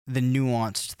the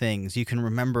nuanced things. You can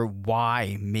remember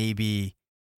why maybe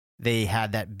they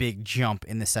had that big jump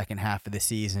in the second half of the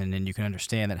season, and you can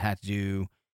understand that had to do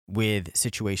with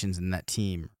situations in that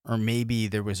team, or maybe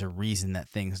there was a reason that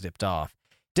things dipped off.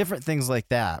 Different things like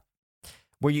that.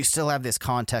 where you still have this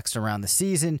context around the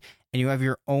season and you have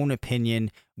your own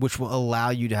opinion, which will allow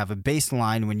you to have a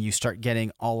baseline when you start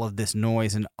getting all of this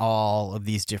noise and all of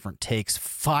these different takes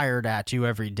fired at you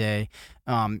every day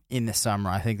in the summer.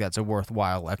 I think that's a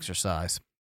worthwhile exercise.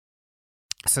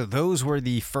 So those were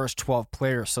the first 12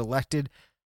 players selected.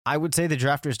 I would say the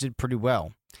drafters did pretty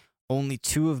well. Only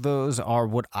 2 of those are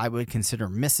what I would consider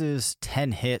misses,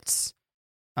 10 hits.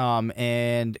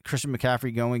 And Christian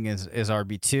McCaffrey going as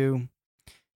RB2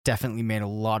 definitely made a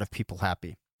lot of people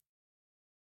happy.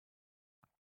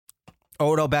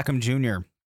 Odell Beckham Jr.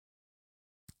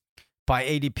 by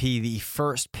ADP, the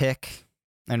first pick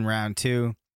in round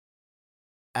 2.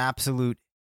 Absolute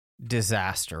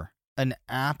disaster. An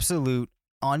absolute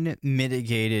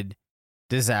unmitigated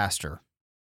disaster.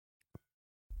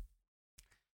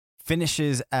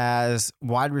 Finishes as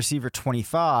wide receiver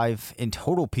 25 in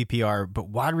total PPR, but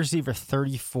wide receiver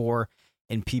 34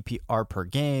 in PPR per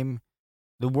game.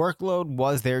 The workload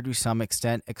was there to some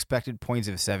extent. Expected points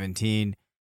of 17.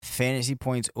 Fantasy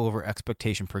points over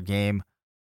expectation per game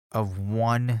of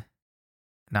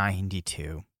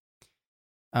 192.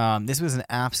 This was an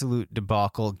absolute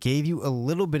debacle. Gave you a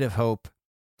little bit of hope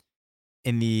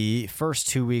in the first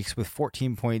 2 weeks with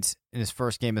 14 points in his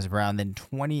first game as a Brown, then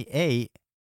 28.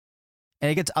 And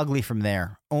it gets ugly from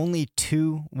there. Only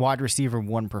 2 wide receiver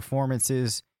 1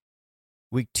 performances.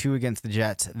 Week 2 against the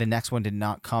Jets. The next one did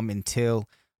not come until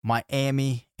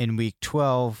Miami in week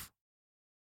 12.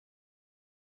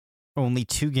 Only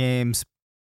 2 games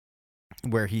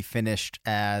where he finished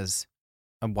as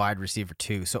a wide receiver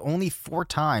 2. So only 4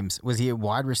 times was he a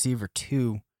wide receiver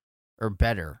 2 or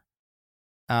better.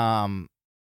 I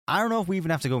don't know if we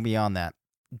even have to go beyond that.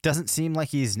 Doesn't seem like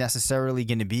he's necessarily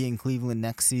going to be in Cleveland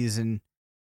next season.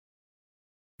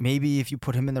 Maybe if you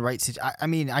put him in the right situation. I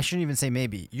mean, I shouldn't even say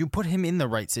maybe. You put him in the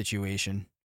right situation,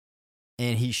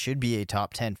 and he should be a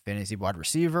top 10 fantasy wide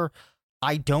receiver.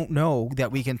 I don't know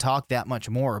that we can talk that much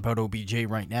more about OBJ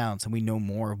right now, so we know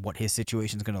more of what his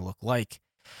situation is going to look like.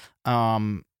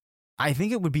 I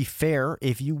think it would be fair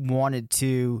if you wanted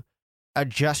to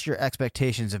adjust your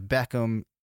expectations of Beckham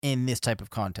in this type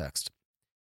of context.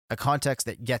 A context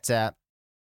that gets at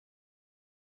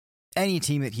any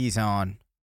team that he's on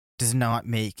does not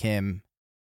make him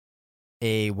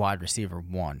a wide receiver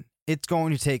 1. It's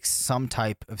going to take some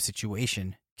type of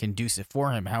situation conducive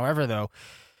for him. However, though,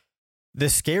 the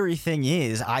scary thing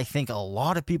is, I think a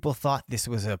lot of people thought this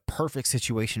was a perfect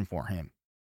situation for him.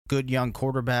 Good young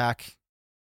quarterback,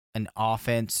 an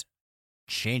offense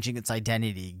changing its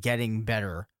identity, getting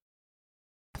better,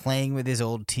 playing with his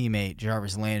old teammate,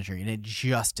 Jarvis Landry, and it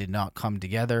just did not come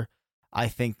together. I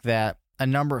think that a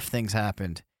number of things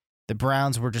happened. The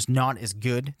Browns were just not as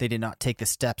good. They did not take the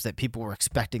steps that people were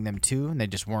expecting them to, and they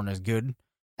just weren't as good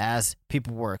as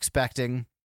people were expecting.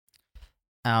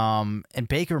 And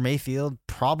Baker Mayfield,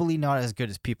 probably not as good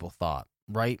as people thought,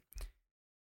 right?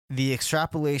 The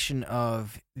extrapolation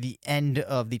of the end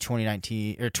of the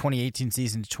 2018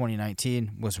 season to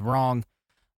 2019 was wrong.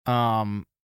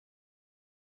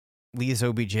 Leaves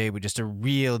OBJ with just a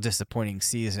real disappointing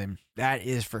season. That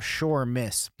is for sure a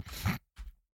miss.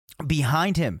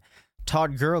 Behind him,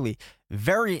 Todd Gurley.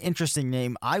 Very interesting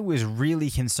name. I was really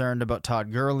concerned about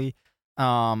Todd Gurley.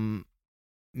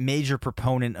 Major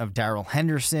proponent of Darrell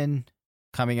Henderson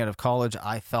coming out of college.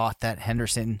 I thought that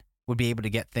Henderson would be able to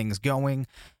get things going,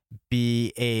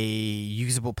 be a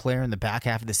usable player in the back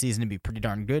half of the season and be pretty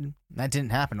darn good. That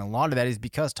didn't happen. A lot of that is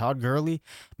because Todd Gurley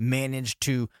managed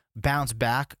to bounce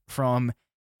back from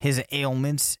his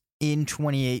ailments in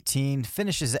 2018,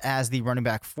 finishes as the running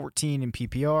back 14 in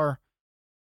PPR,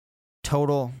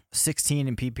 total 16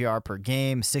 in PPR per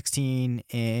game, 16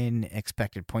 in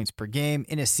expected points per game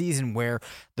in a season where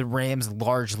the Rams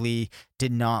largely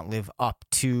did not live up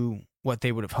to what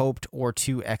they would have hoped or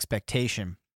to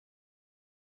expectation.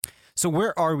 So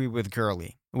where are we with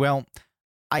Gurley? Well,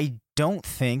 I don't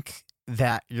think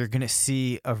that you're going to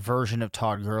see a version of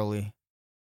Todd Gurley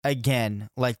again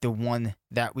like the one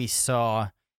that we saw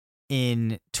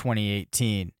in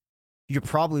 2018. You're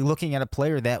probably looking at a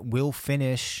player that will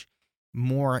finish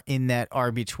more in that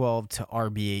RB12 to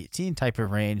RB18 type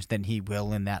of range than he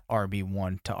will in that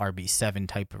RB1 to RB7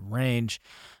 type of range.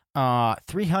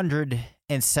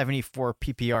 374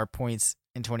 PPR points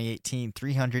in 2018,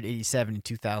 387 in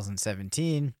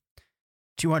 2017,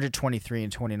 223 in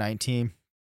 2019.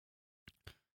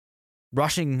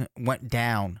 Rushing went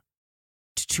down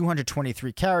to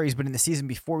 223 carries, but in the season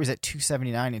before he was at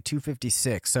 279 and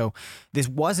 256. So this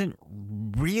wasn't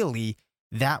really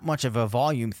that much of a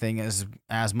volume thing as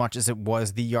much as it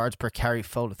was. The yards per carry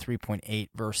fell to 3.8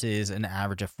 versus an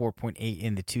average of 4.8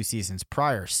 in the 2 seasons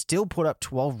prior. Still put up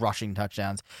 12 rushing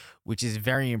touchdowns, which is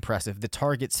very impressive. The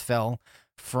targets fell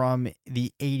from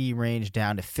the 80 range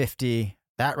down to 50.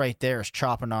 That right there is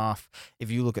chopping off.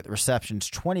 If you look at the receptions,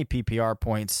 20 PPR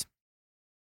points,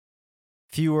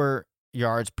 fewer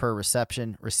yards per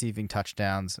reception, receiving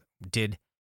touchdowns did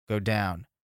go down.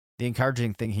 The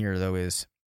encouraging thing here, though, is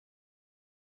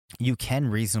you can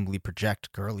reasonably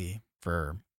project Gurley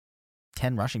for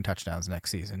 10 rushing touchdowns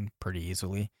next season pretty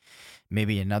easily.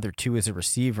 Maybe another 2 as a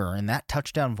receiver, and that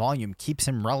touchdown volume keeps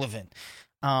him relevant.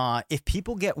 If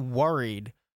people get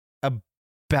worried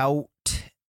about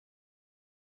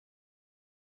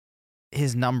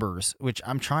his numbers, which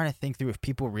I'm trying to think through if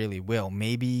people really will,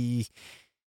 maybe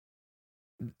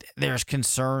there's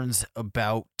concerns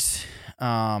about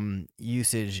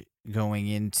usage going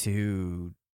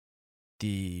into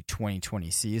the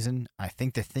 2020 season. I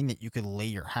think the thing that you could lay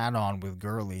your hat on with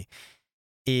Gurley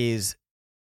is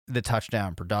the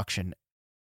touchdown production.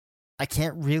 I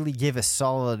can't really give a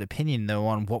solid opinion, though,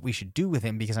 on what we should do with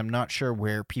him because I'm not sure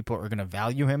where people are going to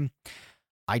value him.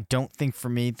 I don't think for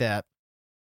me that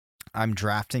I'm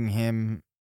drafting him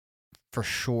for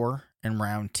sure in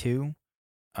round 2.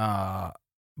 But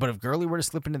if Gurley were to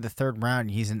slip into the 3rd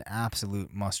round, he's an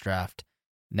absolute must draft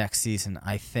next season,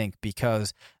 I think,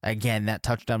 because, again, that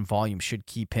touchdown volume should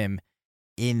keep him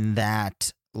in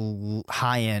that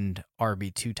high-end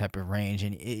RB2 type of range.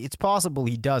 And it's possible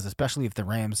he does, especially if the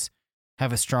Rams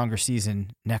have a stronger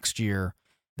season next year,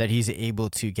 that he's able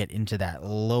to get into that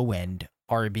low-end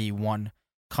RB1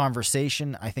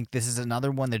 conversation. I think this is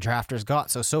another one the drafters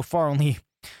got. So far,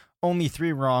 only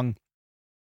 3 wrong.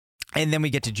 And then we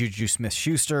get to Juju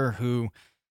Smith-Schuster, who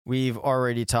we've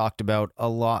already talked about a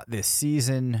lot this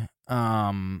season.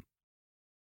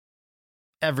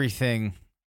 Everything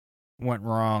went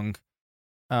wrong.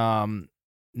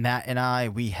 Matt and I,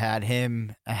 we had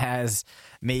him as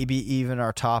maybe even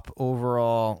our top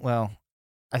overall. Well,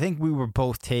 I think we were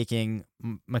both taking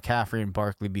McCaffrey and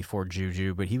Barkley before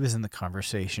Juju, but he was in the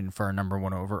conversation for our number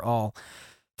 1 overall.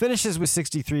 Finishes with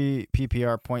 63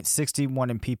 PPR points, 61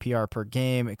 in PPR per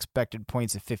game, expected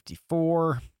points of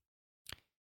 54.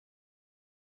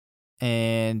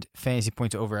 And fantasy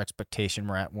points over expectation,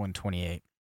 we're at 128.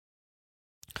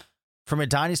 From a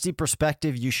dynasty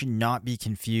perspective, you should not be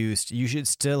confused. You should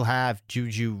still have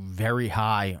Juju very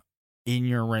high in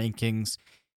your rankings.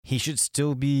 He should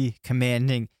still be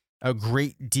commanding a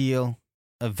great deal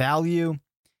of value.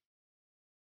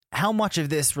 How much of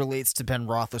this relates to Ben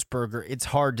Roethlisberger, it's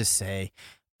hard to say,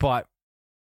 but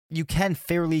you can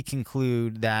fairly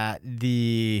conclude that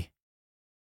the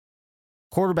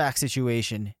quarterback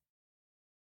situation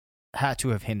had to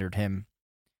have hindered him.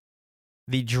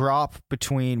 The drop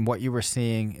between what you were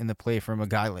seeing in the play from a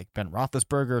guy like Ben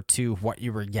Roethlisberger to what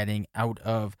you were getting out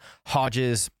of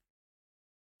Hodges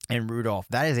and Rudolph,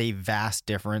 that is a vast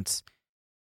difference.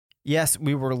 Yes,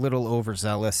 we were a little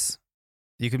overzealous.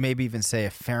 You could maybe even say a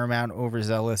fair amount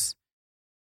overzealous.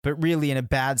 But really, in a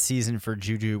bad season for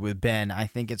Juju with Ben, I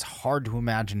think it's hard to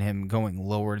imagine him going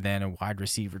lower than a wide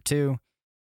receiver 2.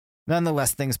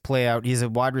 Nonetheless, things play out. He's a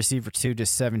wide receiver 2 to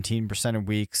 17% of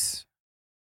weeks.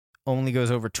 Only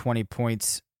goes over 20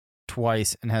 points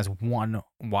twice and has 1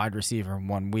 wide receiver in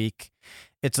 1 week.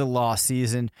 It's a lost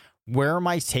season. Where am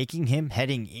I taking him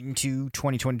heading into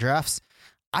 2020 drafts?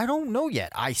 I don't know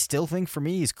yet. I still think for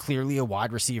me he's clearly a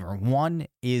wide receiver 1.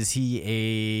 Is he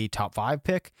a top 5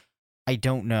 pick? I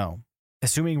don't know.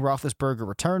 Assuming Roethlisberger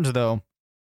returns, though,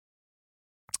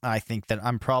 I think that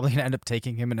I'm probably going to end up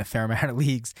taking him in a fair amount of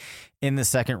leagues in the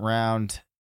 2nd round.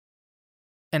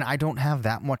 And I don't have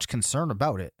that much concern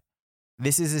about it.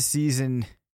 This is a season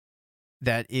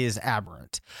that is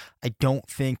aberrant. I don't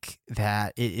think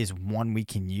that it is one we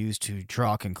can use to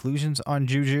draw conclusions on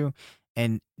Juju,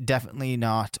 and definitely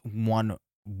not one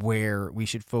where we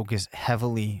should focus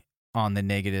heavily on the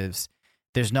negatives.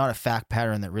 There's not a fact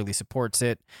pattern that really supports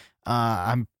it.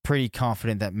 I'm pretty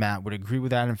confident that Matt would agree with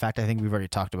that. In fact, I think we've already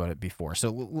talked about it before.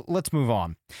 So let's move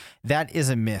on. That is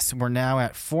a miss. We're now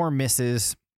at 4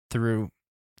 misses through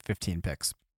 15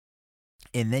 picks.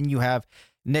 And then you have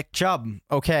Nick Chubb.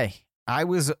 Okay, I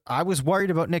was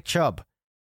worried about Nick Chubb,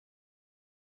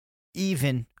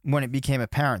 even when it became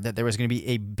apparent that there was going to be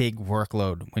a big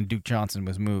workload when Duke Johnson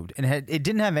was moved. And it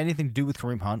didn't have anything to do with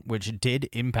Kareem Hunt, which did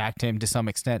impact him to some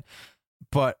extent.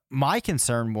 But my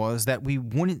concern was that we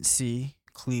wouldn't see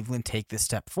Cleveland take this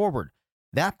step forward.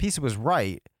 That piece was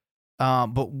right.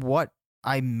 But what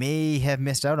I may have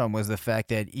missed out on was the fact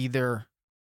that either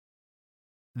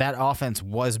that offense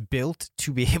was built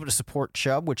to be able to support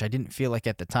Chubb, which I didn't feel like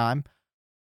at the time,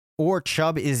 or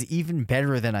Chubb is even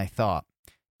better than I thought.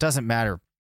 Doesn't matter.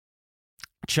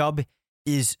 Chubb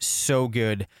is so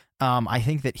good. I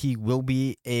think that he will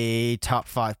be a top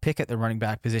 5 pick at the running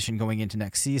back position going into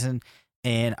next season,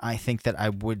 and I think that I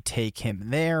would take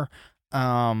him there.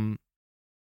 The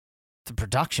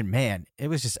production, man, it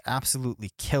was just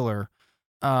absolutely killer.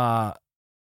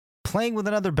 Playing with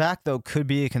another back, though, could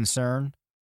be a concern,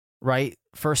 right?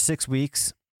 First 6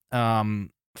 weeks, 4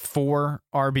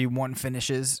 RB1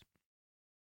 finishes.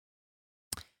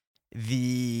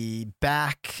 The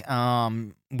back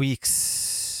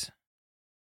weeks,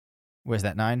 where's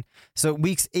that, 9? So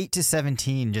weeks 8 to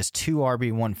 17, just 2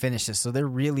 RB1 finishes. So there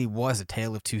really was a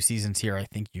tale of 2 seasons here, I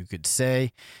think you could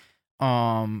say.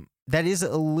 That is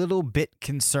a little bit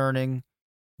concerning.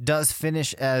 Does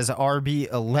finish as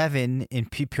RB11 in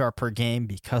PPR per game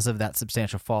because of that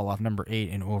substantial fall off. Number 8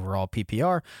 in overall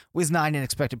PPR, was 9 in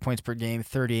expected points per game,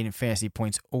 38 in fantasy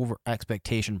points over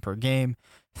expectation per game,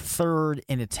 3rd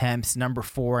in attempts, number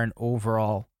 4 in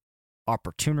overall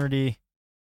opportunity,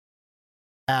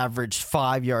 averaged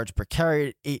 5 yards per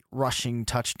carry, 8 rushing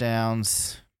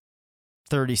touchdowns,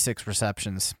 36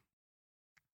 receptions.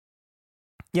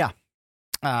 Yeah.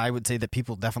 I would say that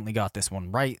people definitely got this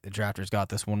one right. The drafters got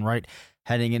this one right.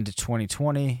 Heading into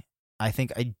 2020, I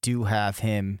think I do have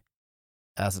him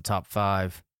as a top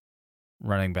 5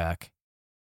 running back.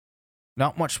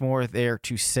 Not much more there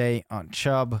to say on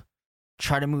Chubb.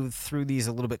 Try to move through these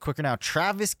a little bit quicker now.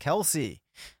 Travis Kelce,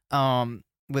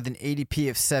 with an ADP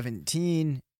of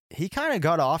 17, he kind of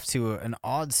got off to an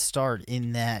odd start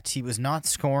in that he was not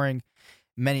scoring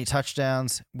many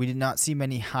touchdowns. We did not see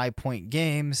many high point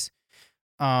games.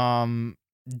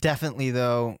 Definitely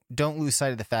though, don't lose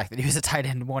sight of the fact that he was a tight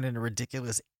end 1 in a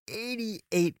ridiculous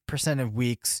 88% of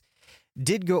weeks.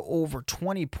 Did go over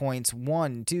 20 points,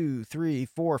 1, 2, 3,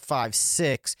 4, 5,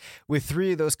 6, with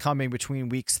 3 of those coming between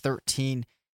weeks 13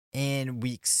 and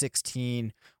week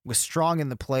 16. Was strong in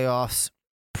the playoffs,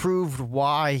 proved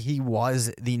why he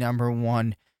was the number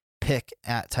 1 pick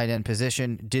at tight end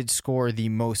position. Did score the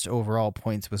most overall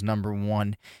points, was number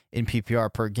 1 in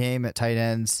PPR per game at tight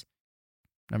ends.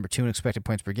 Number 2 in expected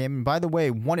points per game. And by the way,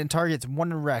 1 in targets,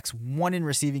 1 in recs, 1 in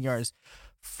receiving yards,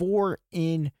 4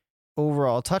 in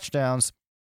overall touchdowns.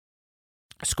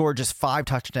 Scored just 5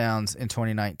 touchdowns in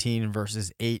 2019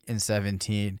 versus 8 in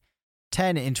 17,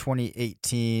 10 in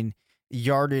 2018.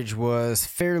 Yardage was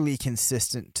fairly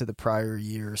consistent to the prior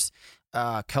years.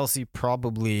 Kelce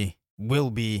probably will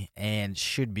be and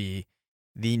should be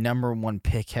the number 1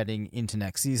 pick heading into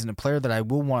next season. A player that I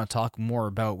will want to talk more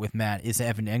about with Matt is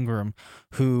Evan Engram,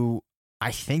 who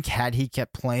I think had he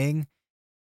kept playing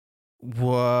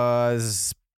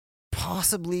was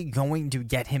possibly going to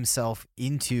get himself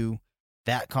into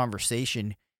that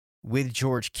conversation with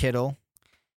George Kittle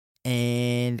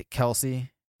and Kelce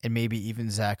and maybe even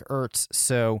Zach Ertz.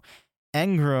 So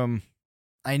Engram,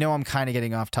 I know I'm kind of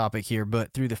getting off topic here,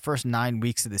 but through the first 9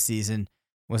 weeks of the season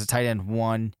was a tight end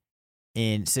 1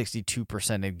 in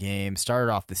 62% of games.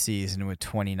 Started off the season with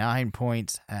 29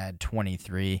 points, had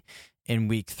 23 in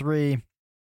week 3.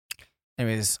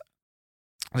 Anyways,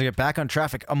 to get back on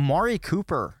traffic, Amari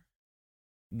Cooper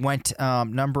went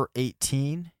number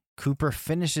 18. Cooper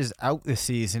finishes out the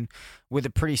season with a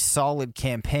pretty solid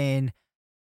campaign.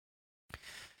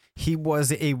 He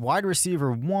was a wide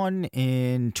receiver 1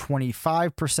 in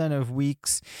 25% of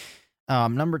weeks.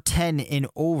 Number 10 in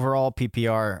overall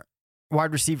PPR.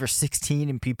 Wide receiver 16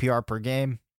 in PPR per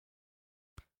game.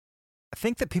 I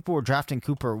think that people were drafting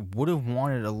Cooper would have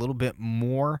wanted a little bit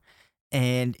more,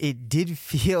 and it did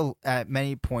feel at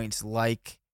many points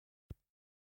like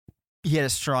he had a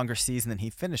stronger season than he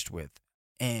finished with.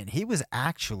 And he was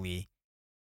actually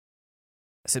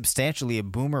substantially a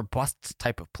boomer bust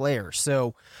type of player.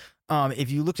 So if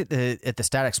you looked at the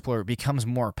Stat Explorer, it becomes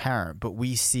more apparent, but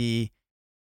we see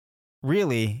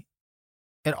really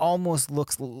it almost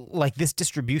looks like this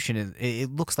distribution it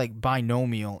looks like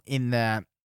binomial in that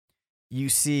you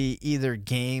see either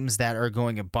games that are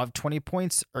going above 20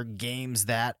 points or games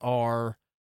that are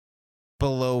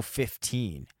below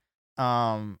 15.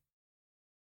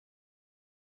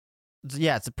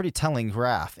 Yeah, it's a pretty telling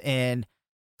graph, and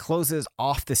closes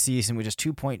off the season with just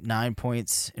 2.9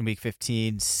 points in week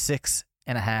 15,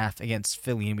 6.5 against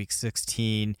Philly in week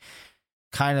 16.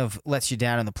 Kind of lets you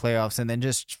down in the playoffs, and then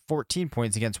just 14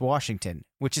 points against Washington,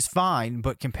 which is fine,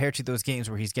 but compared to those games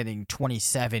where he's getting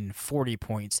 27, 40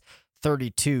 points,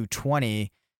 32,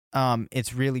 20,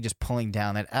 it's really just pulling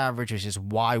down that average, which is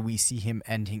why we see him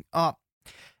ending up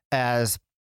as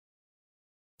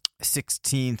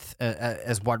 16th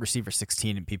as wide receiver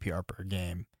 16 in PPR per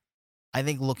game. I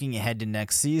think looking ahead to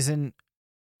next season,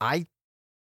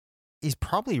 he's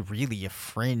probably really a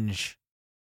fringe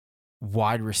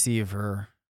wide receiver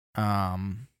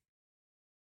one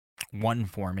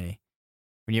for me.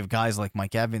 When you have guys like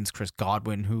Mike Evans, Chris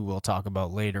Godwin, who we'll talk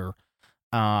about later,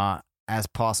 as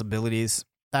possibilities.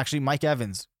 Actually, Mike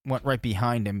Evans went right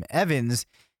behind him. Evans,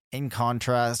 in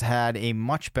contrast, had a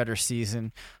much better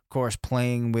season, of course,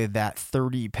 playing with that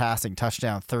 30 passing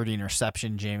touchdown, 30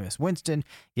 interception Jameis Winston.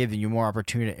 Giving you more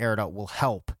opportunity to air it out will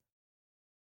help.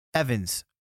 Evans,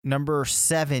 number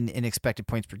 7 in expected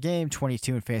points per game,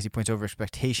 22 in fantasy points over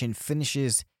expectation,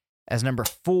 finishes as number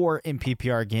 4 in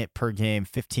PPR per game,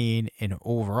 15 in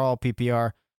overall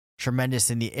PPR. Tremendous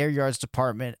in the air yards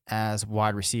department as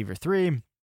wide receiver 3.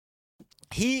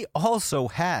 He also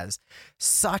has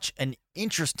such an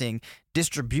interesting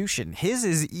distribution. His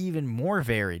is even more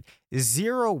varied.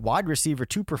 0 wide receiver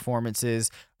 2 performances,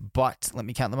 but let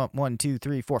me count them up. 1, 2,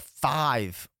 3, 4,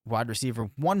 5 wide receiver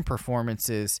 1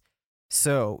 performances.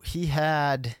 So he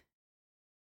had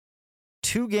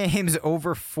 2 games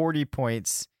over 40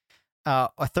 points, a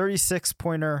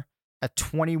 36-pointer, a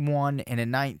 21, and a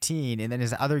 19. And then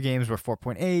his other games were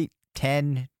 4.8,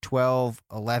 10, 12,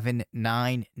 11,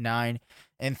 9, 9,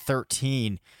 and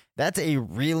 13. That's a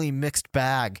really mixed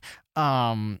bag.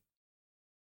 But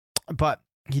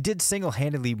he did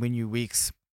single-handedly win you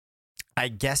weeks. I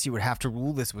guess you would have to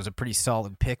rule this was a pretty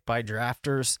solid pick by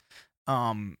drafters.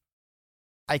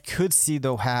 I could see,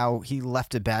 though, how he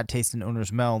left a bad taste in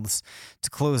owners' mouths to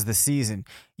close the season.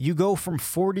 You go from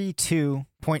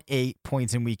 42.8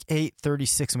 points in week 8,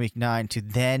 36 in week 9, to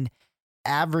then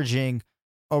averaging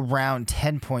around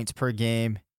 10 points per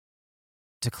game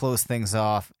to close things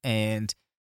off. And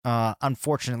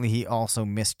unfortunately, he also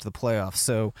missed the playoffs.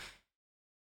 So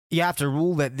you have to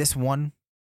rule that this one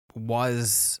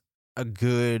was a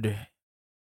good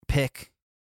pick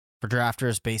for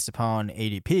drafters based upon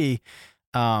ADP.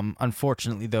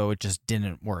 Unfortunately, though, it just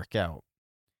didn't work out.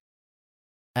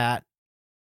 At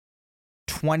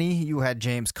 20, you had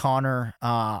James Conner.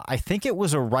 I think it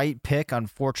was a right pick.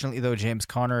 Unfortunately, though, James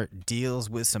Conner deals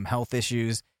with some health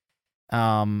issues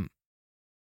that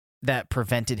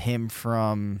prevented him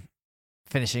from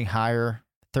finishing higher.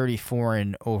 34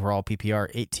 in overall PPR,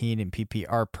 18 in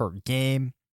PPR per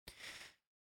game.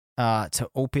 To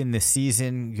open the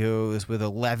season, goes with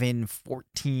 11,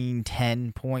 14,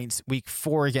 10 points. Week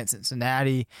 4 against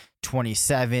Cincinnati,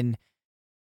 27.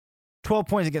 12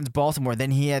 points against Baltimore. Then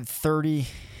he had 31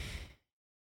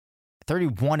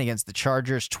 against the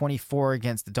Chargers, 24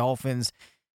 against the Dolphins.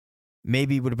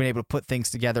 Maybe would have been able to put things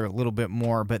together a little bit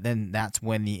more, but then that's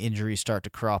when the injuries start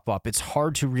to crop up. It's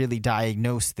hard to really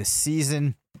diagnose this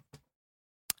season.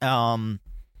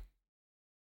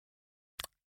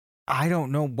 I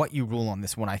don't know what you rule on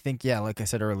this one. I think, yeah, like I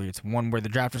said earlier, it's one where the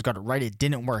drafters got it right. It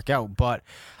didn't work out, but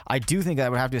I do think I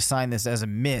would have to assign this as a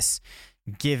miss,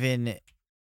 given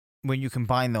when you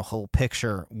combine the whole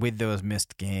picture with those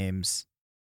missed games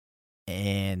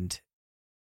and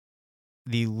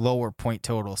the lower point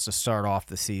totals to start off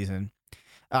the season.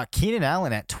 Keenan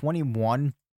Allen at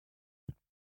 21.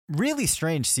 Really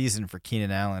strange season for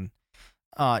Keenan Allen.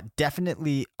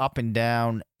 Definitely up and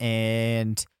down,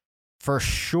 and for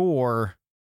sure,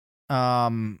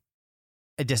 a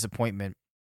disappointment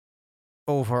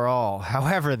overall.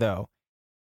 However, though,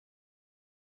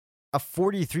 a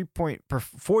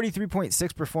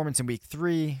 43.6 performance in week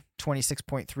 3,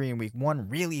 26.3 in week 1,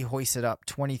 really hoisted up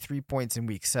 23 points in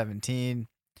week 17.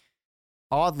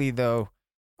 Oddly, though,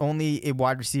 only a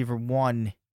wide receiver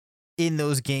 1 in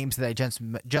those games that I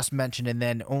just mentioned, and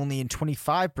then only in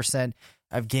 25%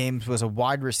 of games was a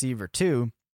wide receiver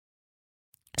 2.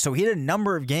 So he had a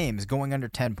number of games going under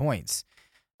 10 points.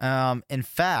 In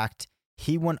fact,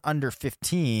 he went under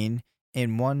 15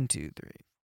 in 1, 2, 3,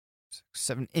 6,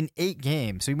 7, in 8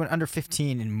 games. So he went under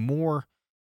 15 in more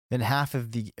than half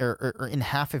of the, or in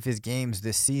half of his games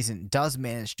this season. Does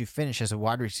manage to finish as a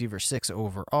wide receiver 6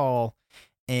 overall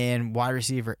and wide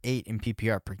receiver 8 in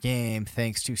PPR per game,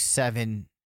 thanks to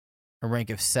a rank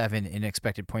of 7 in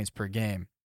expected points per game.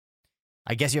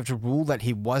 I guess you have to rule that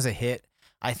he was a hit.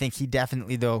 I think he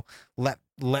definitely, though, let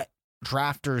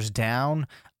drafters down.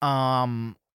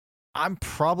 I'm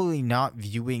probably not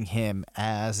viewing him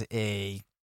as a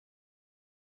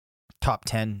top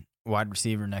 10 wide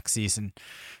receiver next season.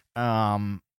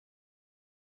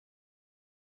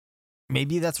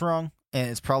 Maybe that's wrong,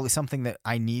 and it's probably something that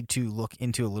I need to look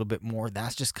into a little bit more.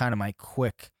 That's just kind of my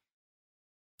quick.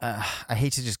 I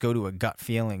hate to just go to a gut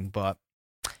feeling, but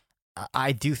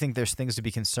I do think there's things to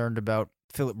be concerned about.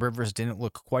 Phillip Rivers didn't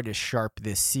look quite as sharp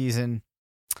this season.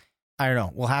 I don't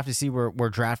know. We'll have to see where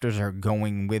drafters are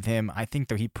going with him. I think,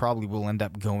 though, he probably will end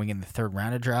up going in the third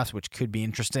round of drafts, which could be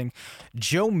interesting.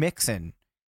 Joe Mixon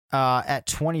at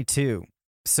 22.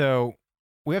 So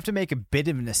we have to make a bit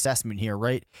of an assessment here,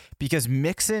 right? Because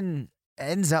Mixon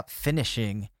ends up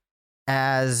finishing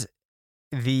as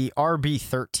the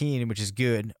RB13, which is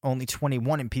good, only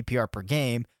 21 in PPR per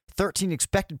game, 13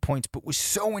 expected points, but was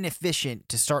so inefficient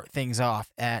to start things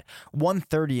off at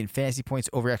 130 in fantasy points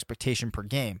over expectation per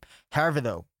game. However,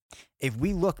 though, if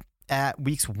we look at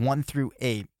weeks 1 through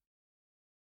 8,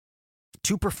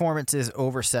 2 performances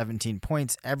over 17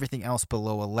 points, everything else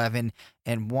below 11,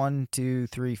 and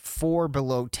 4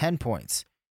 below 10 points.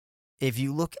 If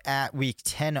you look at week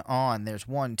 10 on, there's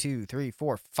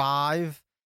 5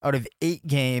 out of 8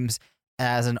 games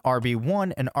as an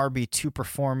RB1, an RB2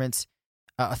 performance,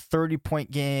 a 30-point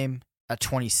game, a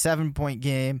 27-point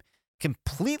game,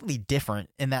 completely different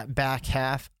in that back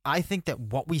half. I think that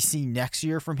what we see next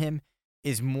year from him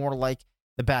is more like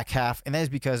the back half, and that is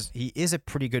because he is a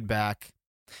pretty good back.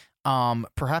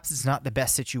 Perhaps it's not the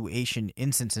best situation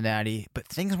in Cincinnati, but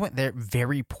things went there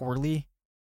very poorly,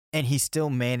 and he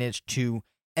still managed to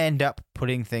end up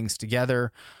putting things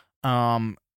together.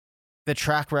 The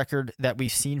track record that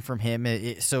we've seen from him,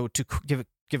 so to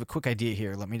give a quick idea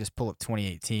here, let me just pull up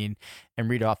 2018 and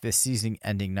read off his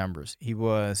season-ending numbers. He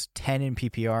was 10 in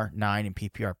PPR, 9 in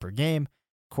PPR per game.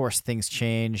 Of course, things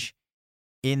change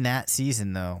in that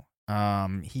season, though.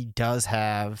 He does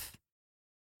have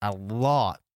a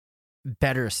lot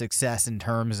better success in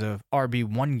terms of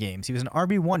RB1 games. He was an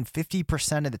RB1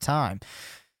 50% of the time.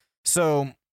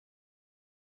 So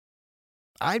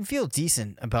I'd feel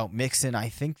decent about Mixon. I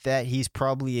think that he's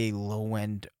probably a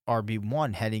low-end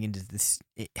RB1 heading into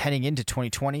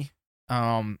 2020.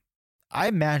 I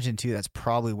imagine, too, that's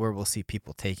probably where we'll see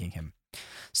people taking him.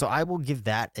 So I will give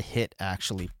that a hit,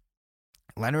 actually.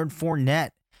 Leonard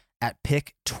Fournette at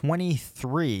pick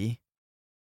 23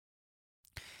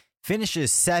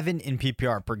 finishes 7 in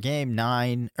PPR per game,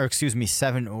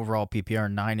 7 overall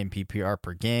PPR, 9 in PPR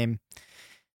per game.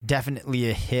 Definitely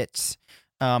a hit.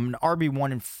 An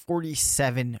RB1 in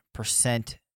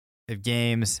 47% of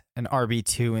games, an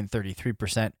RB2 in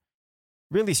 33%.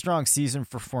 Really strong season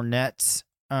for Fournette.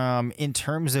 In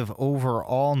terms of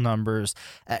overall numbers,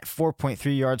 at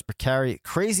 4.3 yards per carry.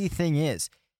 Crazy thing is,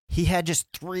 he had just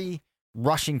 3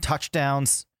 rushing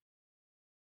touchdowns.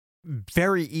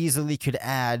 Very easily could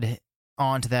add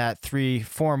onto that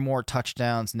 4 more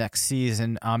touchdowns next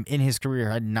season. In his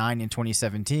career, had 9 in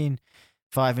 2017.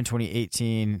 5 in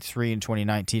 2018, 3 in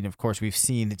 2019. Of course, we've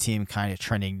seen the team kind of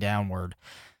trending downward.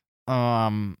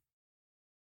 Nonetheless,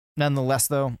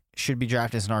 though, should be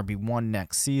drafted as an RB1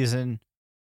 next season.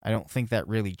 I don't think that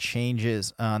really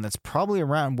changes. That's probably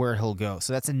around where he'll go.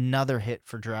 So that's another hit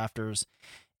for drafters.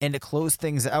 And to close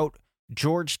things out,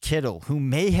 George Kittle, who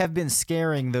may have been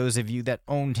scaring those of you that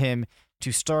owned him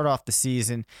to start off the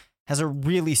season, has a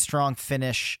really strong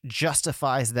finish,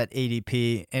 justifies that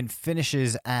ADP, and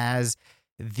finishes as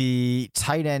the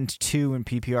tight end 2 in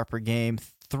PPR per game,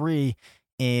 3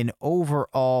 in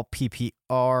overall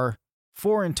PPR,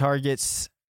 4 in targets,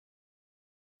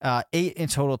 8 in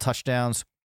total touchdowns,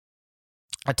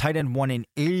 a tight end 1 in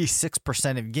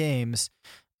 86% of games.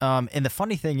 And the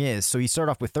funny thing is, so you start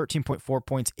off with 13.4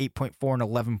 points, 8.4, and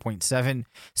 11.7.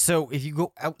 So if you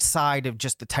go outside of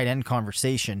just the tight end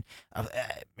conversation,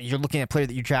 you're looking at a player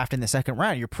that you draft in the second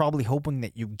round, you're probably hoping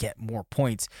that you get more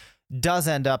points. Does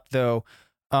end up, though,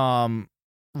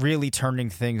 really turning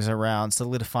things around,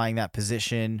 solidifying that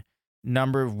position.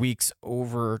 Number of weeks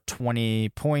over 20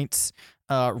 points.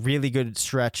 Really good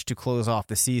stretch to close off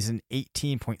the season.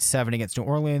 18.7 against New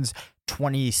Orleans,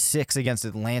 26 against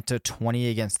Atlanta, 20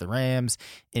 against the Rams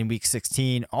in week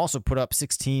 16. Also put up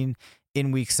 16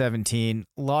 in week 17.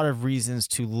 A lot of reasons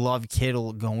to love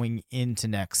Kittle going into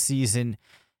next season.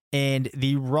 And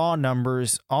the raw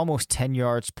numbers, almost 10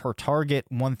 yards per target,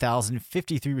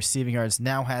 1,053 receiving yards,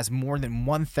 now has more than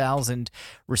 1,000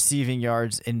 receiving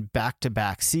yards in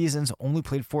back-to-back seasons. Only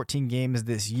played 14 games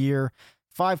this year,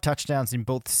 5 touchdowns in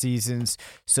both seasons.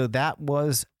 So that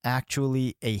was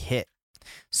actually a hit.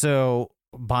 So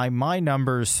by my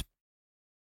numbers,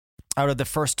 out of the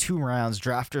first 2 rounds,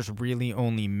 drafters really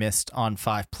only missed on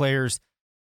 5 players.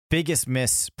 Biggest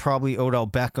miss, probably Odell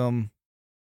Beckham,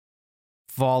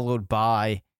 followed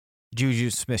by Juju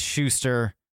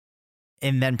Smith-Schuster,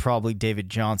 and then probably David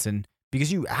Johnson,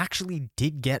 because you actually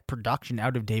did get production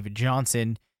out of David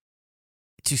Johnson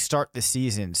to start the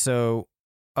season. So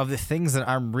of the things that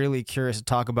I'm really curious to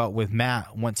talk about with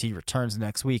Matt once he returns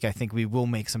next week, I think we will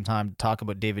make some time to talk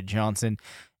about David Johnson.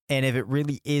 And if it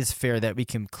really is fair that we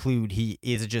conclude he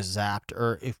is just zapped,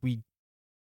 or if we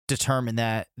determine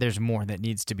that there's more that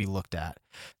needs to be looked at.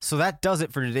 So that does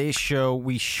it for today's show.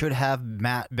 We should have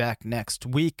Matt back next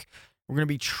week. We're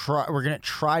going to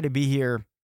try to be here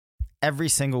every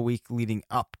single week leading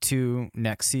up to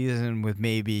next season, with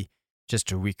maybe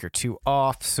just a week or two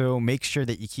off. So make sure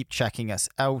that you keep checking us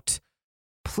out.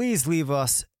 Please leave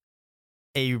us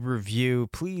a review.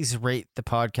 Please rate the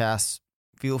podcast.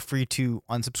 Feel free to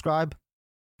unsubscribe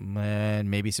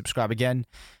and maybe subscribe again.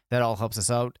 That all helps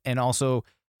us out. And also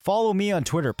follow me on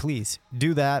Twitter. Please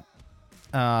do that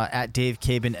at Dave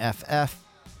Cabin FF,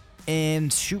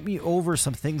 and shoot me over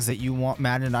some things that you want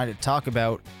Matt and I to talk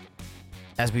about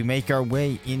as we make our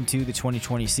way into the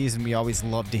 2020 season. We always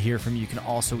love to hear from you. You can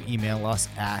also email us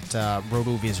at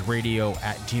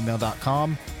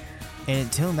rotovizradio@gmail.com. And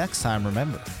until next time,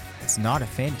 remember, it's not a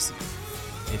fantasy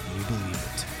if you believe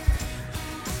it.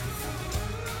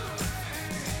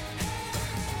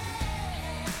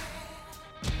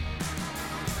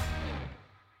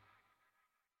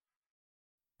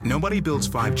 Nobody builds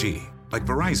 5G like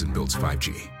Verizon builds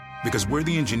 5G, because we're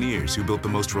the engineers who built the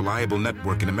most reliable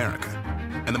network in America.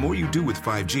 And the more you do with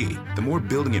 5G, the more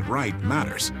building it right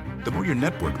matters. The more your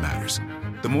network matters.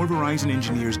 The more Verizon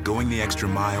engineers going the extra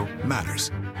mile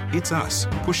matters. It's us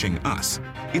pushing us.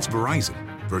 It's Verizon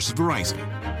versus Verizon.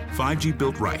 5G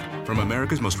built right from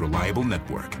America's most reliable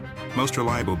network. Most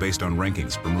reliable based on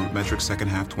rankings from RootMetrics second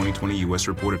half 2020 U.S.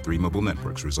 report of 3 mobile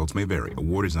networks. Results may vary.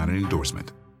 Award is not an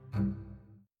endorsement.